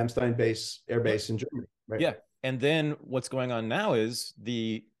Ramstein air base in Germany. Right? Yeah. And then what's going on now is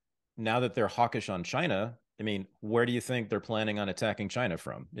now that they're hawkish on China, I mean, where do you think they're planning on attacking China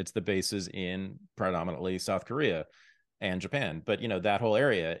from? It's the bases in predominantly South Korea and Japan, but that whole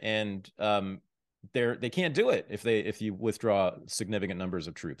area. And they can't do it if you withdraw significant numbers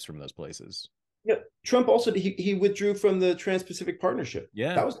of troops from those places. Yeah. Trump also, he withdrew from the Trans-Pacific Partnership.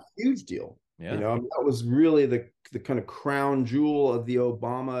 Yeah. That was a huge deal. Yeah. That was really the kind of crown jewel of the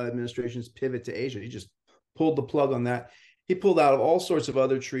Obama administration's pivot to Asia. He just pulled the plug on that. He pulled out of all sorts of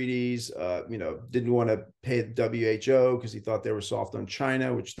other treaties, didn't want to pay the WHO because he thought they were soft on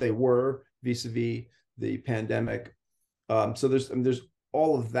China, which they were vis-a-vis the pandemic. So there's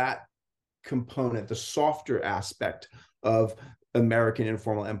all of that component, the softer aspect of American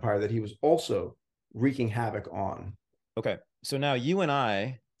informal empire that he was also wreaking havoc on. Okay. So now you and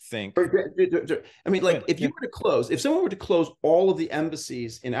I think, I mean, like, if someone were to close all of the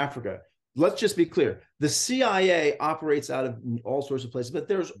embassies in Africa, let's just be clear, the CIA operates out of all sorts of places, but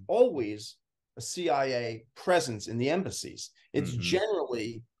there's always a CIA presence in the embassies. It's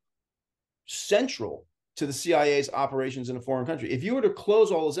generally central to the CIA's operations in a foreign country. If you were to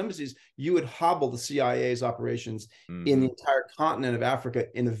close all those embassies, you would hobble the CIA's operations in the entire continent of Africa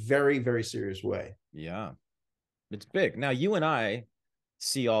in a very, very serious way. Yeah, it's big. Now, you and I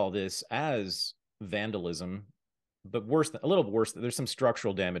see all this as vandalism, but a little worse. There's some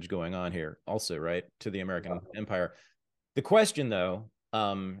structural damage going on here also, right, to the American empire. The question, though,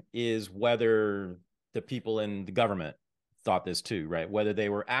 is whether the people in the government thought this too, right? Whether they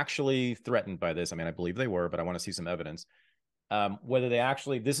were actually threatened by this. I mean, I believe they were, but I want to see some evidence. Whether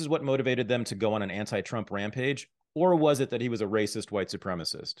this is what motivated them to go on an anti-Trump rampage, or was it that he was a racist white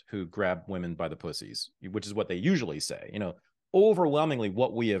supremacist who grabbed women by the pussies, which is what they usually say. Overwhelmingly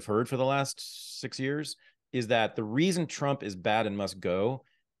what we have heard for the last 6 years is that the reason Trump is bad and must go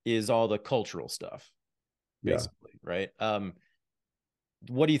is all the cultural stuff, basically, right?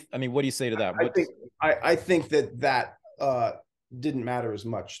 What do you say to that? I think that didn't matter as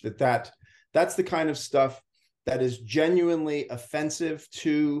much. That's the kind of stuff that is genuinely offensive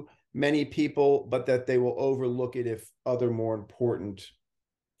to many people, but that they will overlook it if other more important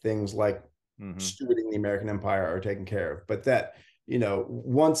things like stewarding the American empire are taken care of. But that,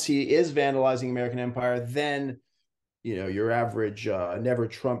 once he is vandalizing American empire, then, your average never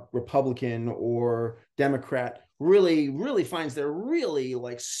Trump Republican or Democrat really, really finds their really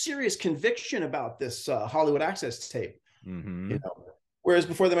serious conviction about this Hollywood Access tape. Whereas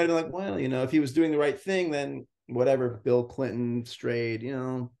before they might have been like, well, if he was doing the right thing, then whatever, Bill Clinton strayed,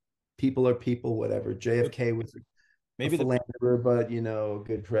 people are people, whatever. JFK was maybe a philanderer, but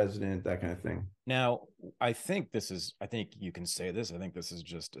good president, that kind of thing. Now, I think you can say this. I think this is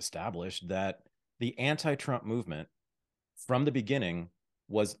just established that the anti-Trump movement from the beginning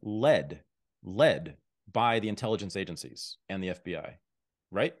was led by the intelligence agencies and the FBI,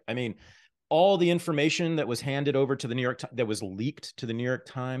 right? I mean, all the information that was handed over to the New York Times, that was leaked to the New York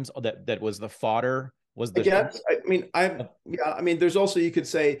Times, that was the fodder, was the. I mean, there's also, you could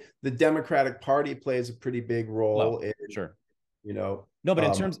say the Democratic Party plays a pretty big role in, sure. No,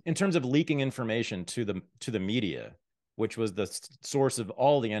 but in terms of leaking information to the media, which was the source of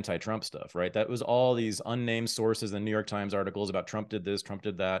all the anti-Trump stuff, right? That was all these unnamed sources in New York Times articles about Trump did this, Trump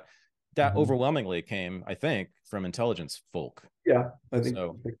did that. That overwhelmingly came, I think, from intelligence folk. Yeah, I think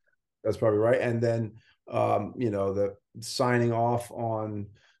that's probably right. And then, the signing off on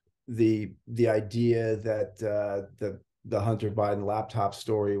the idea that the Hunter Biden laptop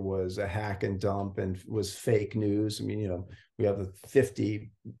story was a hack and dump and was fake news. I mean, we have the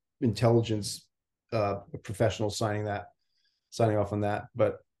 50 intelligence professionals signing off on that.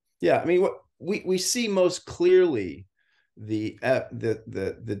 But yeah, I mean, what we see most clearly the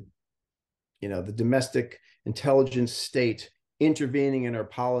domestic intelligence state intervening in our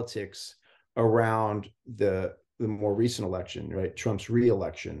politics around the more recent election, right? Trump's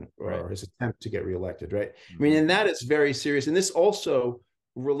re-election, or his attempt to get reelected, right? I mean, and that is very serious. And this also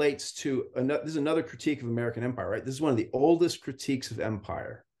relates to this is another critique of American empire, right? This is one of the oldest critiques of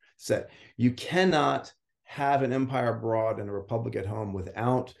empire. It's that you cannot have an empire abroad and a republic at home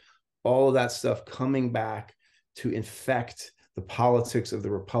without all of that stuff coming back to infect the politics of the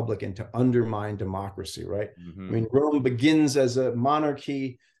republic and to undermine democracy, right? I mean, Rome begins as a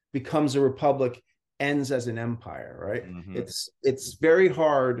monarchy, becomes a republic, ends as an empire, right? It's very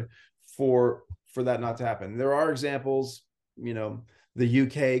hard for that not to happen. There are examples, the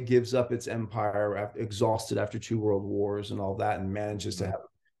UK gives up its empire exhausted after 2 world wars and all that, and manages to have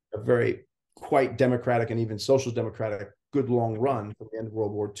a very quite democratic and even social democratic good long run from the end of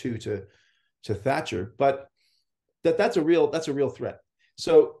World War II to Thatcher. But that's a real threat.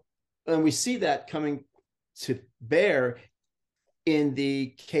 So, and we see that coming to bear in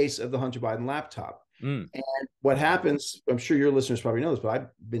the case of the Hunter Biden laptop. And what happens, I'm sure your listeners probably know this, but I've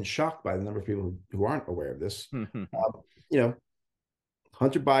been shocked by the number of people who aren't aware of this.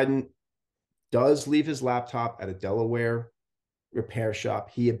 Hunter Biden does leave his laptop at a Delaware repair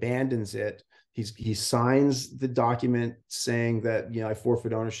shop. He abandons it. He signs the document saying that, I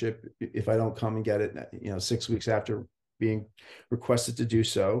forfeit ownership if I don't come and get it, 6 weeks after being requested to do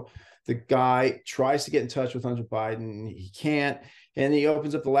so. The guy tries to get in touch with Hunter Biden. He can't. And he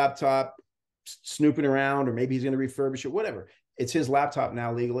opens up the laptop, snooping around, or maybe he's going to refurbish it, whatever. It's his laptop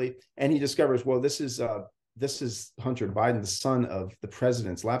now legally. And he discovers, well, this is Hunter Biden, the son of the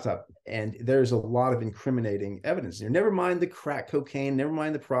president's laptop. And there's a lot of incriminating evidence here. Never mind the crack cocaine, never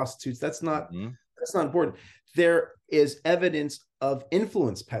mind the prostitutes. That's not important. There is evidence of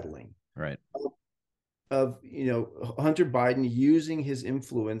influence peddling. Right. Of Hunter Biden using his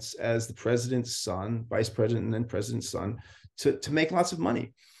influence as the president's son, vice president, and then president's son to make lots of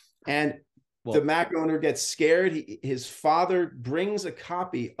money. And the Mac owner gets scared. His father brings a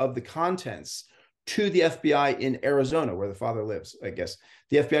copy of the contents to the FBI in Arizona, where the father lives, I guess.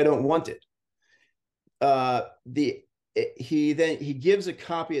 The FBI don't want it. He gives a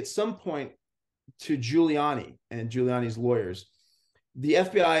copy at some point to Giuliani and Giuliani's lawyers. The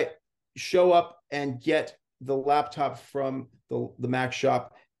FBI show up and get the laptop from the Mac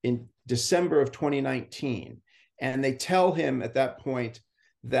shop in December of 2019. And they tell him at that point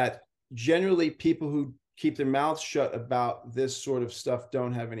that generally people who keep their mouths shut about this sort of stuff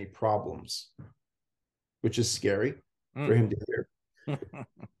don't have any problems, which is scary for him to hear.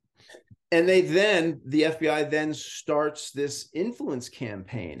 And the FBI then starts this influence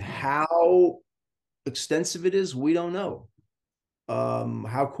campaign. How extensive it is, we don't know.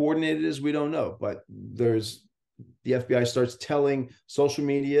 How coordinated it is, we don't know. But the FBI starts telling social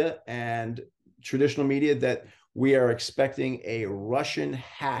media and traditional media that we are expecting a Russian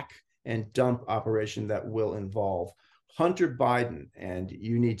hack and dump operation that will involve Hunter Biden. And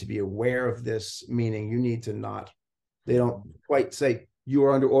you need to be aware of this, meaning you need to not, they don't quite say you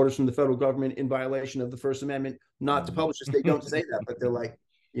are under orders from the federal government in violation of the First Amendment not to publish this. They don't say that, but they're like,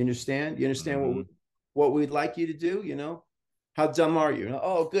 you understand what we'd like you to do, How dumb are you?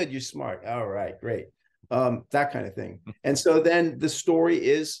 Oh, good, you're smart. All right, great. That kind of thing. And so then the story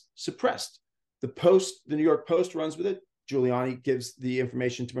is suppressed. The New York Post runs with it. Giuliani gives the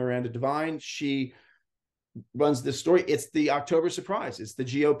information to Miranda Devine. She runs this story. It's the October surprise. It's the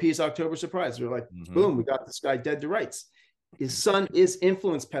GOP's October surprise. They're like, boom, we got this guy dead to rights. His son is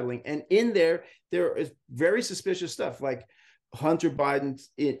influence peddling. And in there is very suspicious stuff. Like Hunter Biden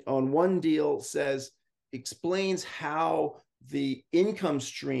on one deal explains how the income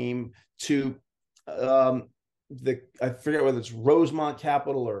stream to I forget whether it's Rosemont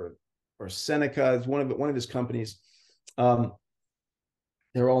Capital or Seneca, it's one of his companies,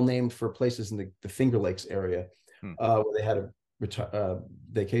 They're all named for places in the Finger Lakes area where they had a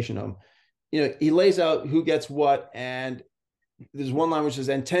vacation home. He lays out who gets what, and there's one line which says,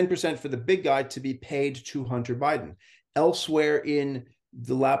 and 10% for the big guy to be paid to Hunter Biden. Elsewhere in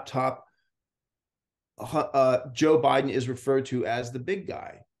the laptop, Joe Biden is referred to as the big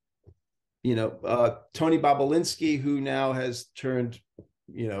guy. Tony Bobolinsky, who now has turned,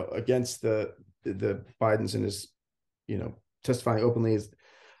 against the Bidens and is, testifying openly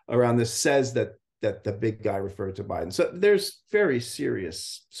around this, says that the big guy referred to Biden. So there's very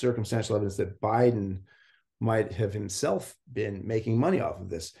serious circumstantial evidence that Biden might have himself been making money off of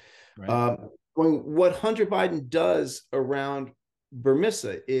this. Right. What Hunter Biden does around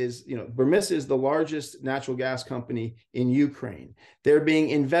Burmisa is, Burmisa is the largest natural gas company in Ukraine. They're being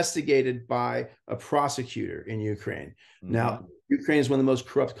investigated by a prosecutor in Ukraine. Mm-hmm. Now, Ukraine is one of the most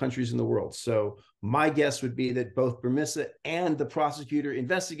corrupt countries in the world. So my guess would be that both Burmisa and the prosecutor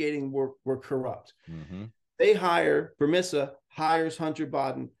investigating were corrupt. Mm-hmm. Burmisa hires Hunter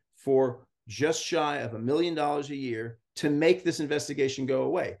Biden for just shy of $1 million a year to make this investigation go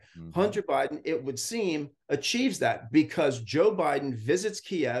away. Mm-hmm. Hunter Biden, it would seem, achieves that because Joe Biden visits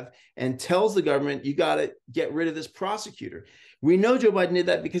Kiev and tells the government, you got to get rid of this prosecutor. We know Joe Biden did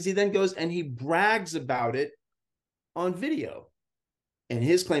that because he then goes and he brags about it on video. And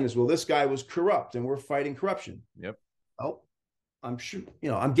his claim is, well, this guy was corrupt and we're fighting corruption. Yep. Oh, I'm sure,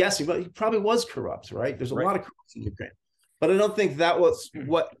 I'm guessing, but he probably was corrupt, right? There's a lot of corruption in Ukraine. But I don't think that was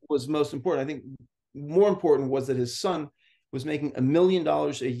what was most important. I think more important was that his son was making $1 million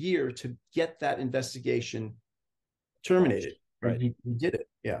a year to get that investigation terminated. Right. He did it.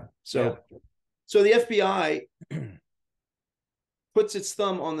 Yeah. So the FBI puts its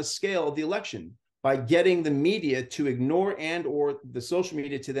thumb on the scale of the election by getting the media to ignore or the social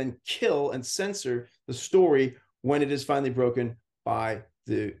media to then kill and censor the story when it is finally broken by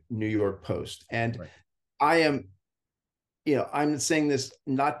the New York Post. And I'm saying this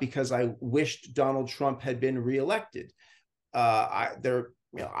not because I wished Donald Trump had been reelected. I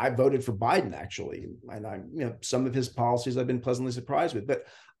voted for Biden, actually, and some of his policies I've been pleasantly surprised with, but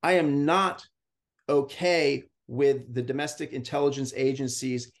I am not okay with the domestic intelligence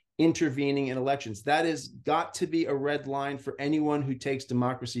agencies intervening in elections. That has got to be a red line for anyone who takes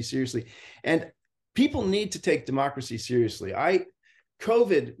democracy seriously. And people need to take democracy seriously.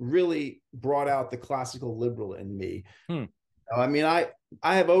 COVID really brought out the classical liberal in me. I mean, I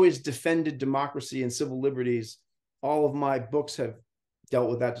have always defended democracy and civil liberties. All of my books have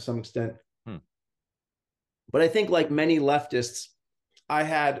dealt with that to some extent. But I think, like many leftists, I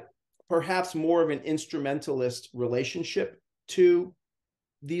had perhaps more of an instrumentalist relationship to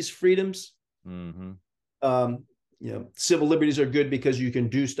these freedoms. Mm-hmm. Civil liberties are good because you can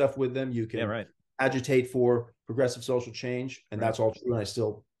do stuff with them. You can agitate for progressive social change, and that's all true. And I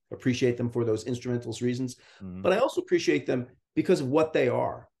still appreciate them for those instrumentalist reasons. Mm-hmm. But I also appreciate them because of what they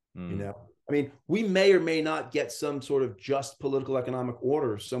are. I mean, we may or may not get some sort of just political economic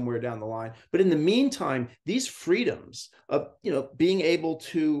order somewhere down the line. But in the meantime, these freedoms of, being able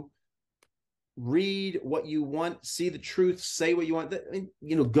to read what you want, see the truth, say what you want,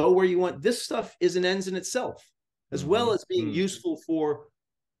 go where you want. This stuff is an ends in itself, as well as being useful for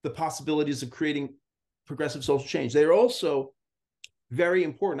the possibilities of creating progressive social change. They're also very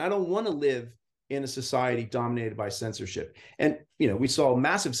important. I don't want to live in a society dominated by censorship. And, we saw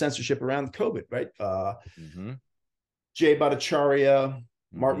massive censorship around COVID, right? Jay Bhattacharya,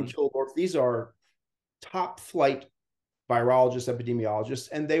 Martin Kilgore, these are top flight virologists, epidemiologists,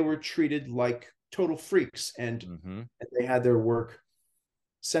 and they were treated like total freaks, and they had their work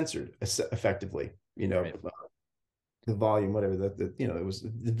censored effectively. The volume, whatever, it was,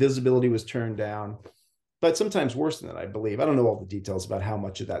 the visibility was turned down, but sometimes worse than that, I believe. I don't know all the details about how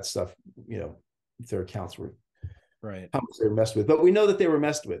much of that stuff, their accounts were how much they were messed with, but we know that they were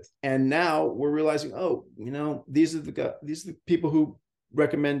messed with, and now we're realizing, these are the people who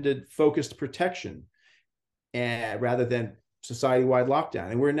recommended focused protection rather than society-wide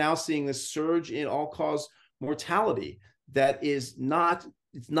lockdown. And we're now seeing this surge in all-cause mortality that is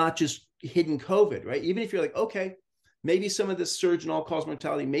it's not just hidden COVID, right? Even if you're like, okay, maybe some of this surge in all-cause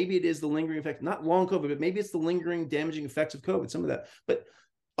mortality, maybe it is the lingering effect, not long COVID, but maybe it's the lingering damaging effects of COVID, some of that. But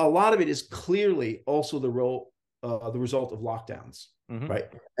a lot of it is clearly also the result of lockdowns, right?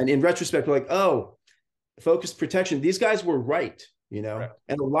 And in retrospect, we're like, focused protection, these guys were right, and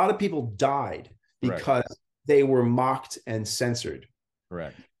a lot of people died because they were mocked and censored.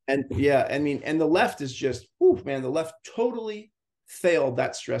 Correct. And and the left is just, the left totally failed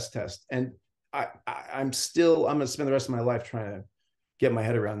that stress test. And I'm going to spend the rest of my life trying to get my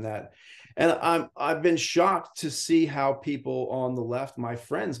head around that. And I've been shocked to see how people on the left, my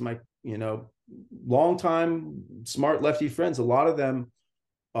friends, my, longtime smart lefty friends, a lot of them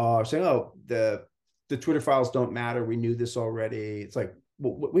are saying, oh, the Twitter files don't matter. We knew this already. It's like,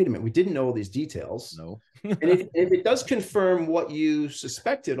 well, wait a minute. We didn't know all these details. No. And if it does confirm what you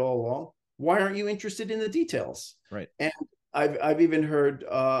suspected all along, why aren't you interested in the details? Right. And I've even heard,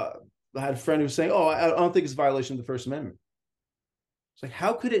 I had a friend who was saying, oh, I don't think it's a violation of the First Amendment. It's like,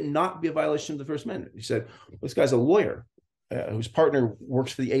 how could it not be a violation of the First Amendment? He said, well, this guy's a lawyer whose partner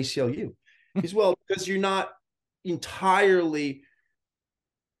works for the ACLU. He's, well, because you're not entirely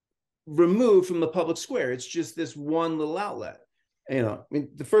removed from the public square. It's just this one little outlet. I mean,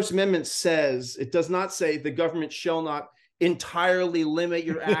 the First Amendment says, it does not say the government shall not entirely limit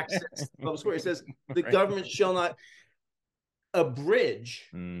your access to the public square. It says the government shall not abridge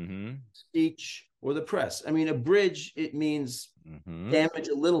speech or the press. I mean, abridge, it means damage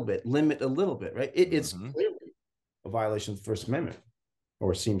a little bit, limit a little bit, right? It's clearly a violation of the First Amendment,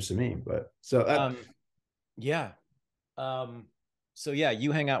 or it seems to me. But so, yeah. So yeah,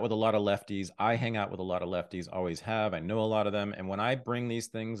 you hang out with a lot of lefties. I hang out with a lot of lefties, always have. I know a lot of them. And when I bring these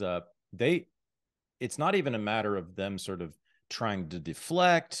things up, it's not even a matter of them sort of trying to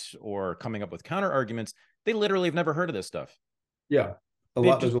deflect or coming up with counter arguments. They literally have never heard of this stuff. Yeah.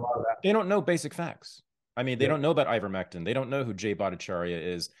 There's a lot of that. They don't know basic facts. I mean, they don't know about ivermectin. They don't know who Jay Bhattacharya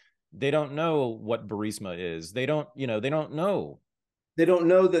is. They don't know what Burisma is. They don't know. They don't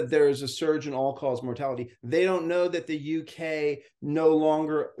know that there is a surge in all-cause mortality. They don't know that the UK no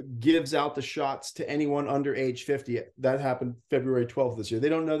longer gives out the shots to anyone under age 50. That happened February 12th this year. They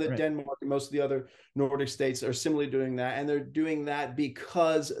don't know that Denmark and most of the other Nordic states are similarly doing that. And they're doing that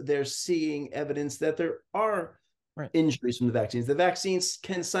because they're seeing evidence that there are injuries from the vaccines. The vaccines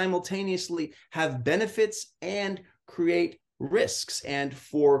can simultaneously have benefits and create risks. And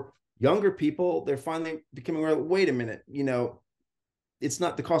for younger people, they're finally becoming aware, wait a minute, it's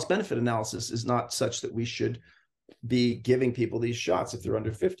not, the cost benefit analysis is not such that we should be giving people these shots if they're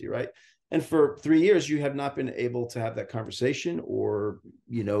under 50, right? And for 3 years, you have not been able to have that conversation or,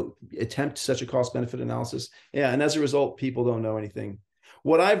 attempt such a cost benefit analysis. Yeah. And as a result, people don't know anything.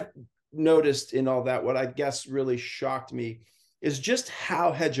 What I've noticed in all that, what I guess really shocked me is just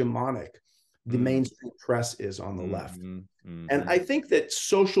how hegemonic the mainstream press is on the left. And I think that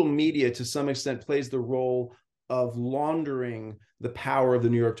social media to some extent plays the role of laundering the power of the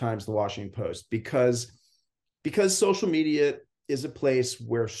New York Times, the Washington Post, because social media is a place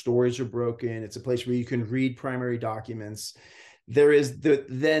where stories are broken. It's a place where you can read primary documents. There is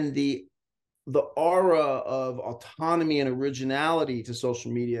the aura of autonomy and originality to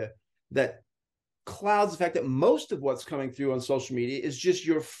social media that clouds the fact that most of what's coming through on social media is just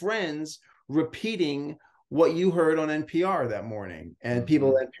your friends repeating what you heard on NPR that morning, and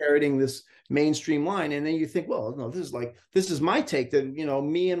people then parroting this mainstream line. And then you think, well, no, this is my take that,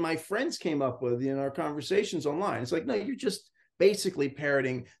 me and my friends came up with in our conversations online. It's like, no, you're just basically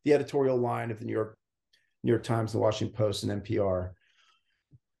parroting the editorial line of the New York Times, the Washington Post, and NPR.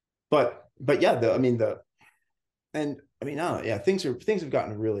 But yeah, things have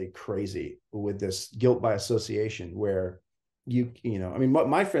gotten really crazy with this guilt by association, where what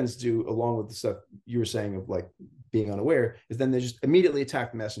my friends do, along with the stuff you were saying of like being unaware, is then they just immediately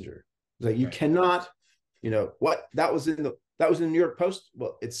attack the messenger. It's like, you cannot, what that was in the New York Post.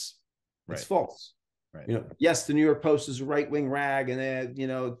 Well, it's false. Right. Yes, the New York Post is a right-wing rag, and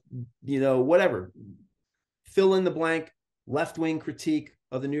then, whatever, fill in the blank, left-wing critique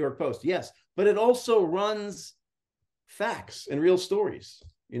of the New York Post. Yes, but it also runs facts and real stories.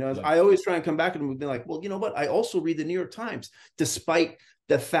 I always try and come back to them and be like, well, you know what? I also read the New York Times, despite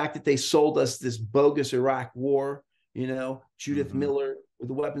the fact that they sold us this bogus Iraq war, Judith Miller with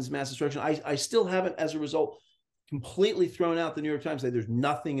the weapons of mass destruction. I still haven't, as a result, completely thrown out the New York Times. There's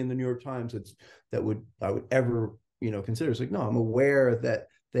nothing in the New York Times I would ever, consider. It's like, no, I'm aware that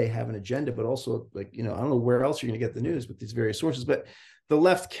they have an agenda, but also, like, I don't know where else you're going to get the news with these various sources. But the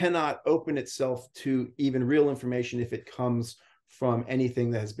left cannot open itself to even real information if it comes from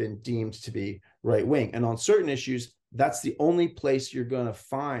anything that has been deemed to be right wing. And on certain issues, that's the only place you're going to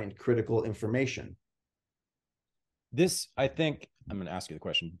find critical information. This, I think, I'm going to ask you the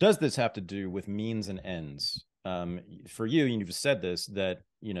question, does this have to do with means and ends? For you, you've said this, that,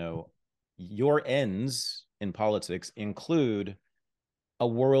 your ends in politics include a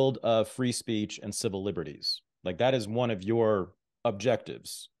world of free speech and civil liberties. Like, that is one of your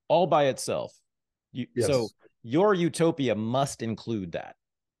objectives all by itself. Yes. So your utopia must include that,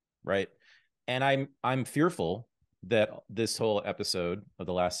 right? And I'm fearful that this whole episode of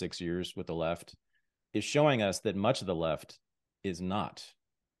the last 6 years with the left is showing us that much of the left is not.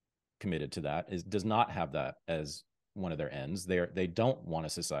 committed to that, does not have that as one of their ends. They don't want a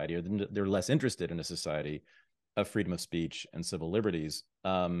society, or they're less interested in a society of freedom of speech and civil liberties.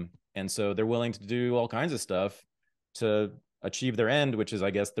 And so they're willing to do all kinds of stuff to achieve their end, which is,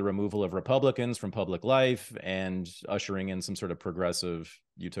 I guess, the removal of Republicans from public life and ushering in some sort of progressive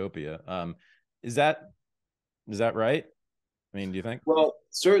utopia. Is that right? I mean, do you think? Well,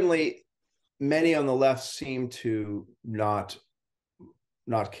 certainly many on the left seem to not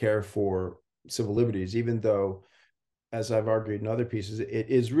care for civil liberties, even though, as I've argued in other pieces, it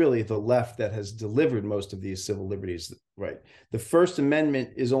is really the left that has delivered most of these civil liberties, right? The First Amendment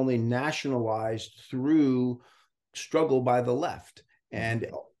is only nationalized through struggle by the left. And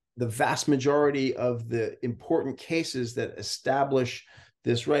the vast majority of the important cases that establish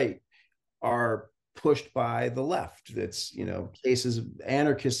this right are pushed by the left. That's, cases of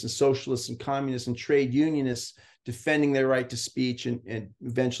anarchists and socialists and communists and trade unionists defending their right to speech and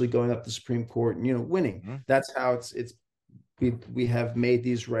eventually going up to the Supreme Court and, winning. That's how we have made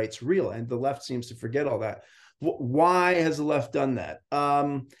these rights real. And the left seems to forget all that. Why has the left done that?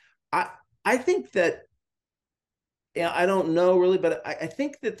 I think that, I don't know really, but I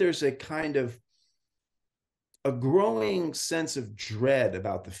think that there's a kind of a growing sense of dread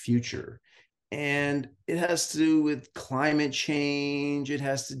about the future. And it has to do with climate change. It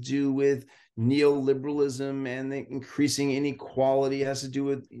has to do with neoliberalism and the increasing inequality. It has to do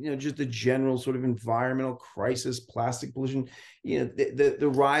with, just the general sort of environmental crisis, plastic pollution,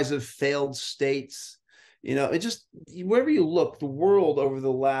 the rise of failed states. It just, wherever you look, the world over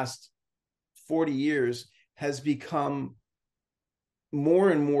the last 40 years has become more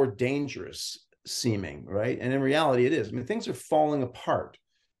and more dangerous seeming, right? And in reality, it is. I mean, things are falling apart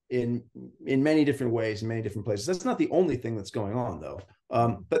in many different ways, in many different places. That's not the only thing that's going on, though.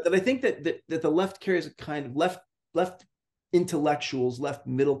 But that I think that the left carries a kind of left intellectuals, left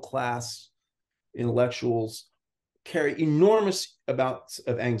middle class intellectuals carry enormous amounts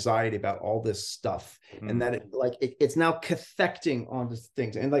of anxiety about all this stuff, and that it's now cathecting onto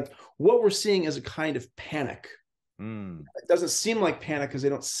things, and what we're seeing is a kind of panic. It doesn't seem like panic because they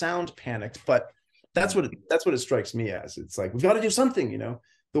don't sound panicked, but that's what it strikes me as. It's like, we've got to do something,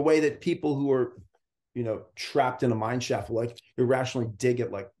 the way that people who are trapped in a mine shaft will irrationally dig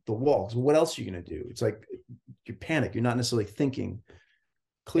at the walls. What else are you going to do? It's like you panic. You're not necessarily thinking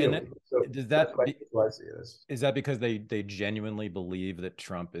clearly. So is that because they genuinely believe that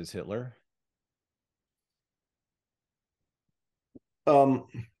Trump is Hitler? Well,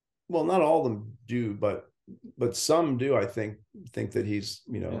 not all of them do, but some do. I think that he's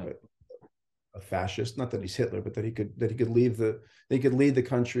a fascist. Not that he's Hitler, but that he could lead the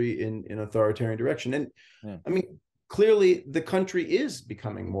country in an authoritarian direction. And I mean, clearly the country is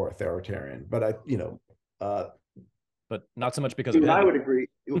becoming more authoritarian. But but not so much because of him. I would agree.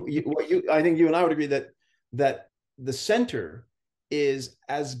 I think you and I would agree that the center is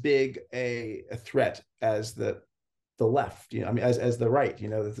as big a threat as the left. I mean, as the right.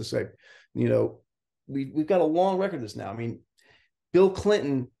 That this we've got a long record of this now. I mean, Bill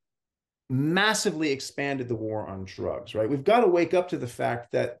Clinton massively expanded the war on drugs, right? We've got to wake up to the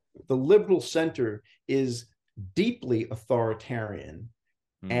fact that the liberal center is deeply authoritarian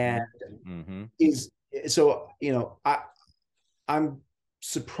and is so, I'm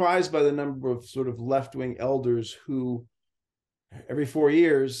surprised by the number of sort of left-wing elders who every 4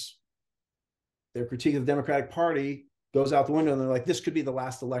 years their critique of the Democratic Party goes out the window and they're like, this could be the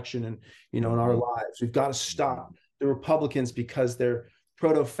last election in our lives. We've got to stop the Republicans because they're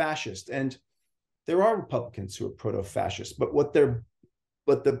proto-fascist. And there are Republicans who are proto-fascist, but what the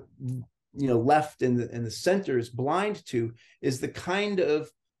left and the center is blind to is the kind of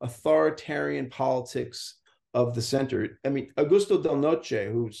authoritarian politics of the center. I mean, Augusto Del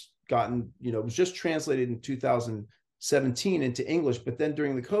Noce, who's gotten, was just translated in 2017 into English, but then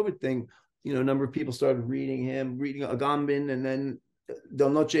during the COVID thing, a number of people started reading Agamben, and then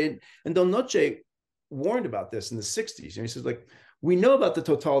Del Noce, and Del Noce warned about this in the 60s. He says, we know about the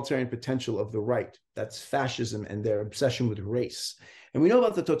totalitarian potential of the right. That's fascism and their obsession with race. And we know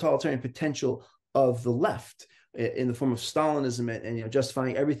about the totalitarian potential of the left in the form of Stalinism and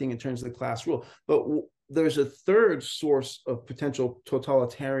justifying everything in terms of the class rule. But there's a third source of potential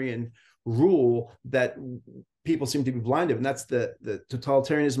totalitarian rule that people seem to be blind of, and that's the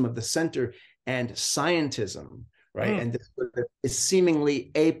totalitarianism of the center and scientism, right? And this is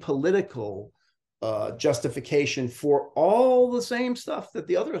seemingly apolitical justification for all the same stuff that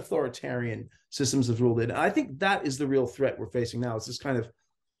the other authoritarian systems have ruled in. And I think that is the real threat we're facing now. It's this kind of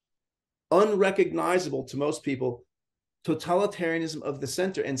unrecognizable to most people totalitarianism of the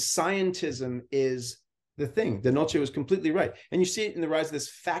center, and scientism is the thing. De Noce was completely right. And you see it in the rise of this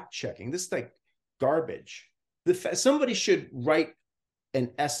fact checking. This is like garbage. Somebody should write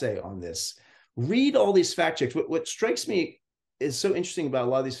an essay on this. Read all these fact checks. What strikes me is so interesting about a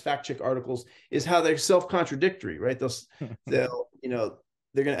lot of these fact check articles is how they're self-contradictory, right? They'll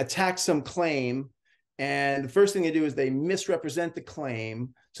they're going to attack some claim, and the first thing they do is they misrepresent the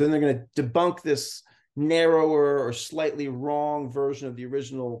claim. So then they're going to debunk this narrower or slightly wrong version of the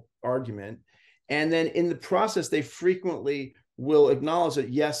original argument. And then in the process, they frequently will acknowledge that,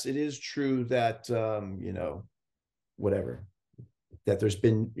 yes, it is true that, whatever, that there's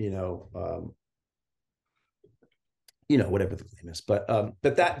been, whatever the claim is, but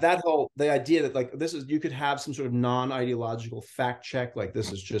that whole, the idea that like, this is, you could have some sort of non-ideological fact check. Like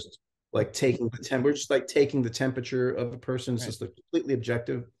this is just like taking we're just like taking the temperature of a person. It's just like completely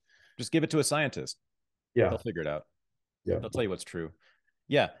objective. Just give it to a scientist. Yeah. They'll figure it out. Yeah. They'll tell you what's true.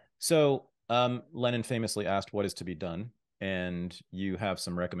 Yeah. So Lenin famously asked what is to be done. And you have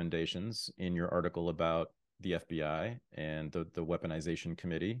some recommendations in your article about the FBI and the weaponization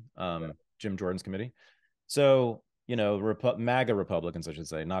committee, Jim Jordan's committee. So, MAGA Republicans, I should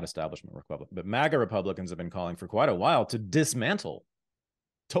say, not establishment Republicans, but MAGA Republicans have been calling for quite a while to dismantle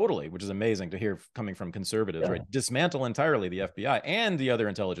totally, which is amazing to hear coming from conservatives, right? Dismantle entirely the FBI and the other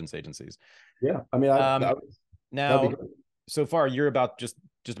intelligence agencies. Yeah. I mean, now, so far, you're about just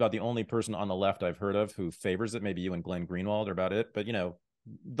about the only person on the left I've heard of who favors it. Maybe you and Glenn Greenwald are about it, but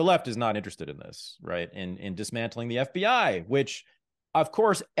the left is not interested in this, right? In dismantling the FBI, which, of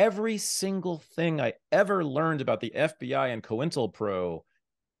course, every single thing I ever learned about the FBI and COINTELPRO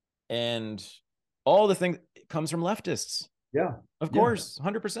and all the things comes from leftists. Yeah. Of course,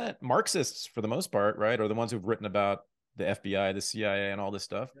 100%. Marxists, for the most part, right? Are the ones who've written about the FBI, the CIA, and all this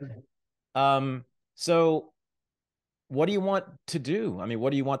stuff. So what do you want to do? I mean,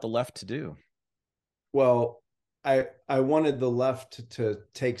 what do you want the left to do? Well, I wanted the left to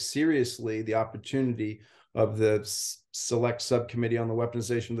take seriously the opportunity of the select subcommittee on the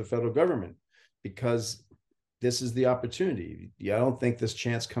weaponization of the federal government, because this is the opportunity. I don't think this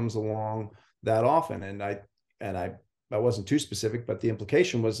chance comes along that often. And I wasn't too specific, but the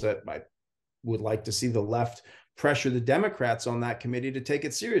implication was that I would like to see the left pressure the Democrats on that committee to take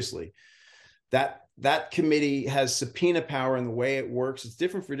it seriously. That committee has subpoena power, and the way it works, it's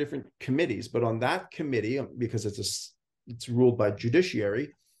different for different committees. But on that committee, because it's ruled by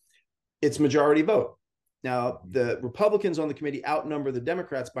judiciary, it's majority vote. Now, the Republicans on the committee outnumber the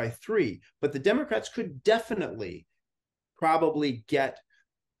Democrats by 3, but the Democrats could definitely probably get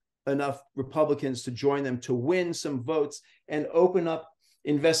enough Republicans to join them to win some votes and open up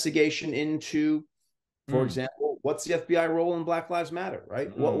investigation into, for example, what's the FBI role in Black Lives Matter, right?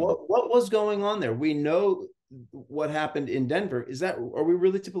 What was going on there? We know what happened in Denver. Are we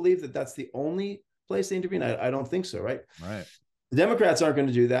really to believe that that's the only place they intervene? I don't think so, right? Right. The Democrats aren't going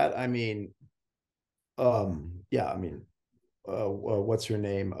to do that. I mean, what's her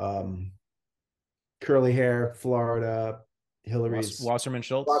name? Curly hair, Florida, Hillary's Wasserman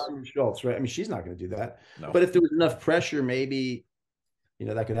Schultz. Wasserman Schultz, right? I mean, she's not going to do that. No. But if there was enough pressure, maybe,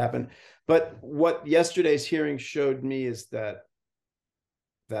 that could happen. But what yesterday's hearing showed me is that's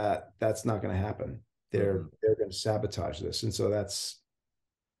not going to happen. They're going to sabotage this, and so that's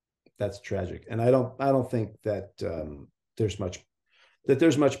tragic. And I don't think that there's much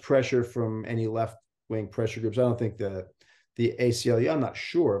pressure from any left-wing pressure groups. I don't think that the ACLU, I'm not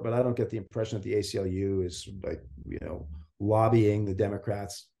sure, but I don't get the impression that the ACLU is like, lobbying the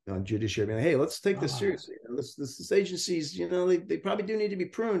Democrats on judiciary, being like, hey, let's take this seriously. This agencies, they probably do need to be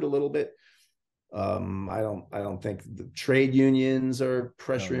pruned a little bit. I don't think the trade unions are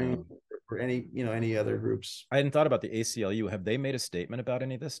pressuring or any other groups. I hadn't thought about the ACLU. Have they made a statement about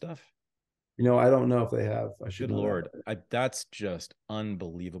any of this stuff? I don't know if they have. I should. Good Lord. That's just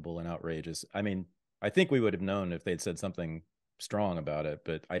unbelievable and outrageous. I mean, I think we would have known if they'd said something strong about it,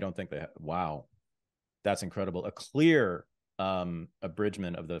 but I don't think they have. Wow. That's incredible. A clear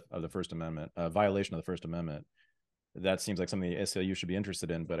abridgment of the First Amendment, a violation of the First Amendment. That seems like something the ACLU should be interested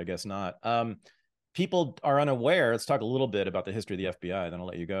in, but I guess not. People are unaware. Let's talk a little bit about the history of the FBI, then I'll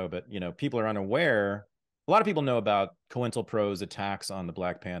let you go. But, people are unaware. A lot of people know about COINTELPRO's attacks on the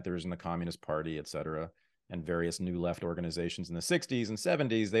Black Panthers and the Communist Party, et cetera, and various new left organizations in the 60s and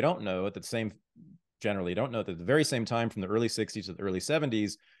 70s. They don't know at generally don't know that at the very same time, from the early 60s to the early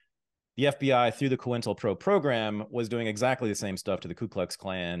 70s, the FBI, through the COINTELPRO program, was doing exactly the same stuff to the Ku Klux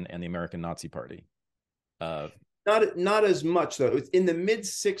Klan and the American Nazi Party. Not as much, though. In the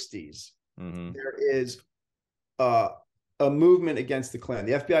mid-60s, there is a movement against the Klan.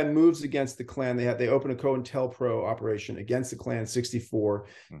 The FBI moves against the Klan. They open a COINTELPRO operation against the Klan in 64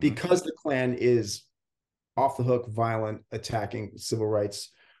 because the Klan is off the hook, violent, attacking civil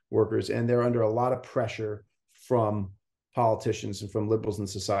rights workers, and they're under a lot of pressure from politicians and from liberals in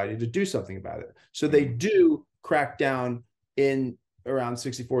society to do something about it. So they do crack down in around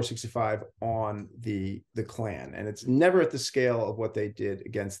 64, 65 on the Klan. And it's never at the scale of what they did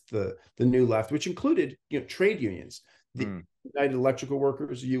against the New Left, which included, trade unions, the United Electrical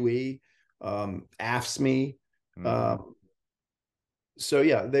Workers, UE, AFSCME. So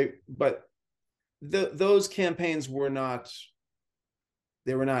yeah, those campaigns were not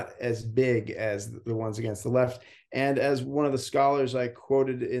as big as the ones against the left. And as one of the scholars I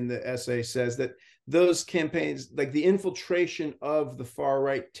quoted in the essay says, that those campaigns, like the infiltration of the far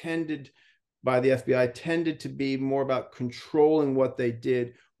right by the FBI, tended to be more about controlling what they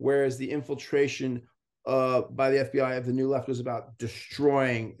did, whereas the infiltration by the FBI of the New Left was about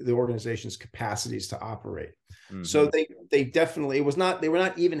destroying the organization's capacities to operate. So they definitely, they were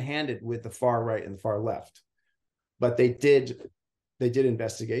not even-handed with the far right and the far left, but they did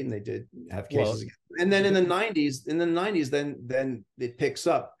investigate, and they did have cases. And then in the 90s, then it picks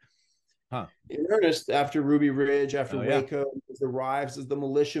up in earnest after Ruby Ridge, after Waco, the rise of the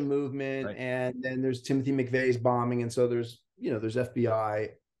militia movement, and then there's Timothy McVeigh's bombing, and so there's FBI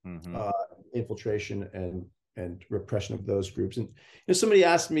infiltration and repression of those groups. And somebody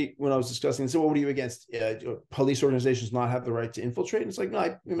asked me when I was discussing, so what are you against? Police organizations not have the right to infiltrate? And it's like,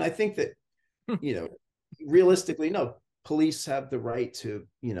 no, I think that realistically, no. Police have the right to,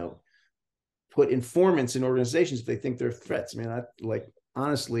 put informants in organizations if they think they're threats. I mean,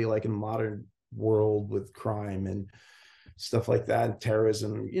 honestly, like in modern world with crime and stuff like that, and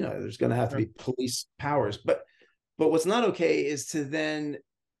terrorism, there's going to have to be police powers. But what's not okay is to then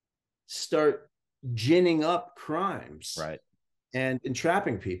start ginning up crimes, and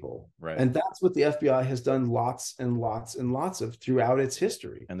entrapping people. And that's what the FBI has done lots and lots and lots of throughout its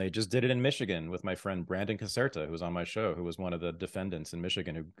history. And they just did it in Michigan with my friend Brandon Caserta, who was on my show, who was one of the defendants in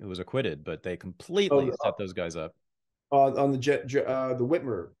Michigan who was acquitted, but they completely set those guys up. On the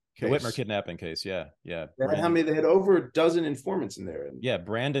Whitmer case. The Whitmer kidnapping case, yeah. They had over a dozen informants in there. Yeah,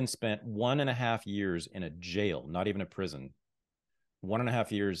 Brandon spent 1.5 years in a jail, not even a prison.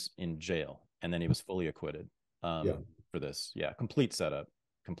 1.5 years in jail, and then he was fully acquitted. For this. Yeah, complete setup,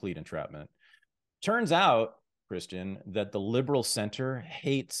 complete entrapment. Turns out, Christian, that the liberal center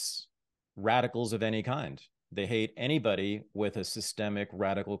hates radicals of any kind. They hate anybody with a systemic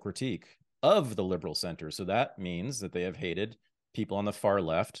radical critique of the liberal center. So that means that they have hated people on the far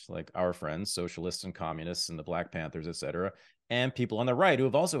left, like our friends, socialists and communists and the Black Panthers, etc., and people on the right who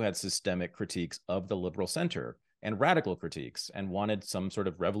have also had systemic critiques of the liberal center and radical critiques and wanted some sort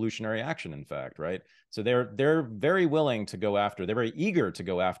of revolutionary action, in fact, right? So they're very willing to go after, they're very eager to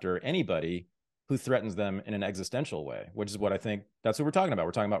go after anybody who threatens them in an existential way, which is what I think, that's what we're talking about.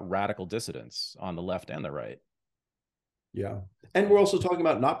 We're talking about radical dissidents on the left and the right. Yeah. And we're also talking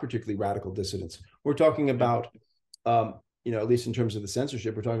about not particularly radical dissidents. We're talking about, at least in terms of the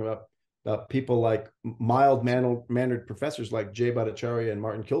censorship, we're talking about people like mild-mannered professors like Jay Bhattacharya and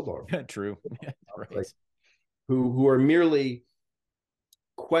Martin Kilgore. True. Yeah, right. Who are merely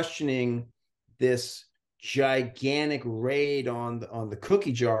questioning this gigantic raid on the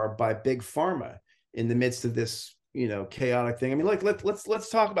cookie jar by big pharma in the midst of this chaotic thing. I mean, let's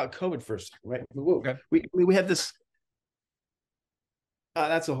talk about COVID for a second, right? Okay. We have this.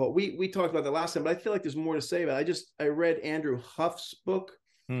 That's a whole. We talked about that last time, but I feel like there's more to say about it. I read Andrew Huff's book,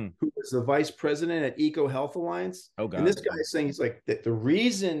 who was the vice president at Eco Health Alliance. Oh, God. And this guy is saying, he's like, that the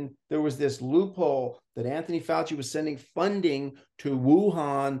reason there was this loophole that Anthony Fauci was sending funding to the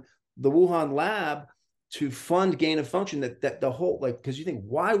Wuhan lab to fund gain of function, that the whole, because you think,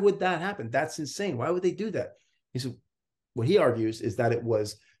 why would that happen? That's insane. Why would they do that? He said, what he argues is that it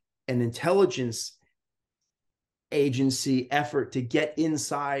was an intelligence agency effort to get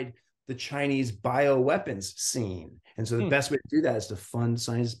inside the Chinese bioweapons scene. And so the best way to do that is to fund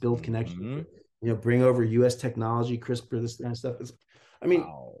science, build connections, bring over US technology, CRISPR, this kind of stuff.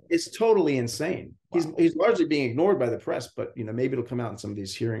 It's totally insane. Wow. He's largely being ignored by the press, but maybe it'll come out in some of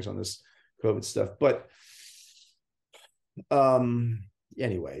these hearings on this COVID stuff. But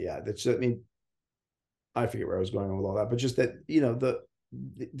anyway, yeah, I forget where I was going on with all that, but just that,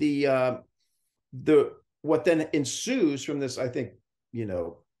 the what then ensues from this, I think,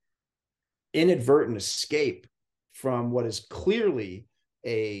 inadvertent escape from what is clearly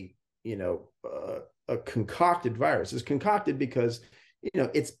a concocted virus. It's concocted because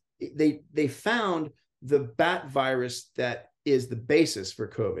they found the bat virus that is the basis for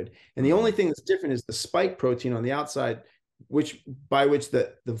COVID, and the only thing that's different is the spike protein on the outside, by which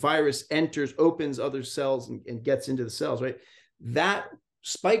the virus opens other cells and gets into the cells. Right, that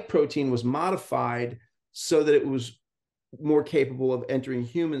spike protein was modified so that it was more capable of entering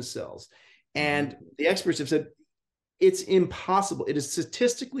human cells. And the experts have said it's impossible. It is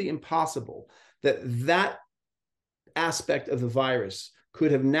statistically impossible that that aspect of the virus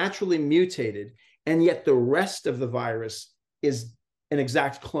could have naturally mutated, and yet the rest of the virus is an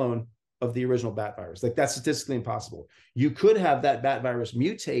exact clone of the original bat virus. Like, that's statistically impossible. You could have that bat virus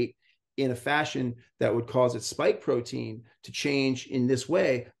mutate in a fashion that would cause its spike protein to change in this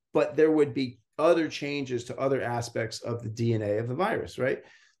way, but there would be other changes to other aspects of the DNA of the virus, right?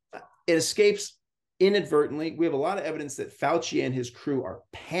 It escapes inadvertently. We have a lot of evidence that Fauci and his crew are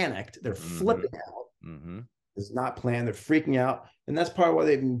panicked. They're flipping out. It's not planned. They're freaking out. And that's part of why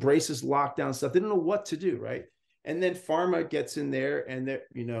they've embraced this lockdown stuff. They don't know what to do, right? And then pharma gets in there, and they're,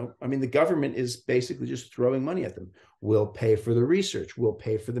 the government is basically just throwing money at them. We'll pay for the research. We'll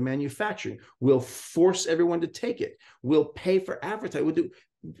pay for the manufacturing. We'll force everyone to take it. We'll pay for advertising.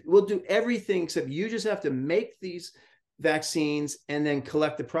 We'll do everything except you just have to make these vaccines and then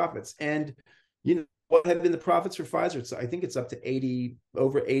collect the profits. And what have been the profits for Pfizer? I think it's up to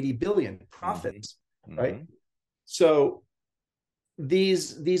over 80 billion profits, right? So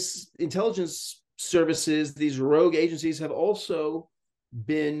these intelligence services, these rogue agencies, have also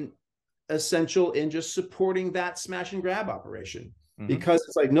been essential in just supporting that smash and grab operation, because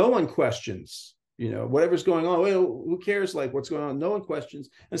it's like no one questions, whatever's going on. Well, who cares? Like, what's going on? No one questions,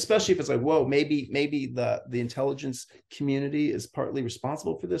 especially if it's like, whoa, maybe the intelligence community is partly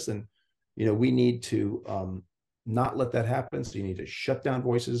responsible for this, and we need to not let that happen. So you need to shut down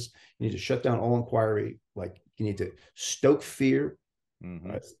voices. You need to shut down all inquiry. Like, you need to stoke fear,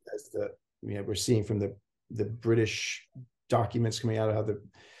 as we're seeing from the British documents coming out of how the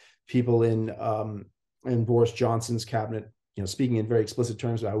people in Boris Johnson's cabinet, speaking in very explicit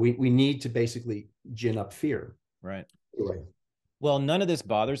terms about how we need to basically gin up fear. Right. Anyway. Well, none of this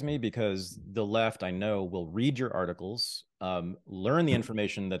bothers me, because the left, I know, will read your articles, learn the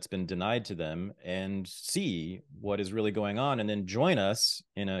information that's been denied to them, and see what is really going on, and then join us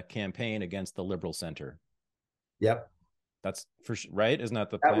in a campaign against the liberal center. Yep. That's for sure, right? Isn't that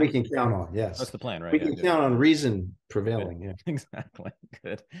the plan? That we can count on, yes. That's the plan, right? We can count on reason prevailing. Good. Yeah. Exactly.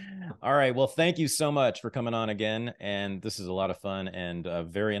 Good. All right. Well, thank you so much for coming on again. And this is a lot of fun and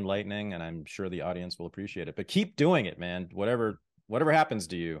very enlightening, and I'm sure the audience will appreciate it. But keep doing it, man. Whatever happens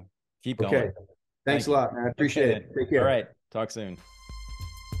to you, keep going. Okay. Thanks a lot, man. I appreciate it. Take care. All right. Talk soon.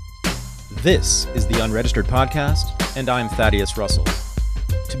 This is the Unregistered Podcast, and I'm Thaddeus Russell.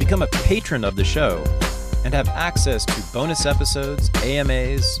 To become a patron of the show and have access to bonus episodes,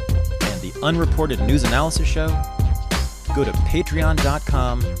 AMAs, and the Unreported News Analysis Show, go to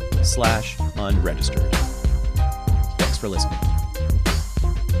patreon.com/unregistered. Thanks for listening.